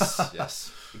 Yes.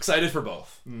 Excited for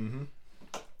both.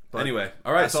 But anyway,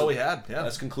 all right. That's all we had. Yeah,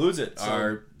 that concludes it.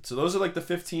 So those are like the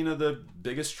 15 of the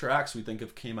biggest tracks we think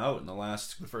have came out in the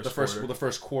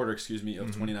first quarter, of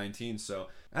 2019. So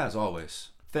as always,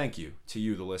 thank you to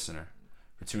you, the listener,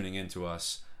 for tuning in to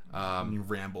us. You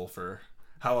ramble for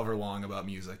however long about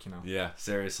music, Yeah,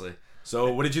 seriously.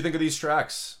 So what did you think of these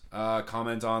tracks?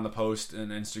 Comment on the post on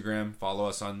Instagram. Follow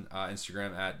us on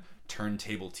Instagram at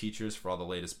Turntable Teachers for all the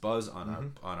latest buzz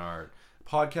on our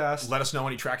podcast. Let us know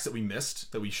any tracks that we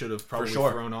missed that we should have probably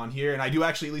thrown on here. And I do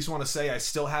actually at least want to say I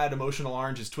still had Emotional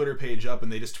Orange's Twitter page up,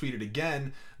 and they just tweeted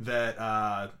again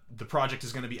that the project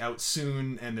is going to be out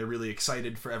soon, and they're really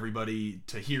excited for everybody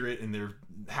to hear it, and they're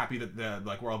happy that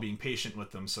like we're all being patient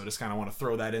with them. So I just kind of want to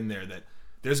throw that in there that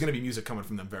there's going to be music coming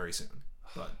from them very soon.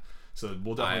 But so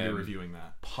we'll definitely be reviewing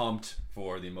that. Pumped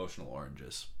for the Emotional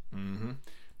Oranges.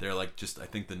 They're like I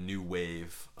think the new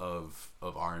wave of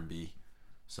R&B.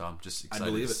 So I'm just excited. I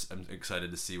believe it. I'm excited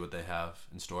to see what they have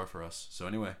in store for us. So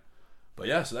anyway, but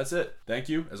yeah, so that's it. Thank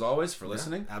you as always for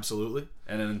listening. Absolutely.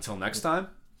 And then until next time,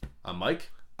 I'm Mike.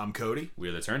 I'm Cody. We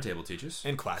are the Turntable Teachers.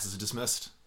 And class is dismissed.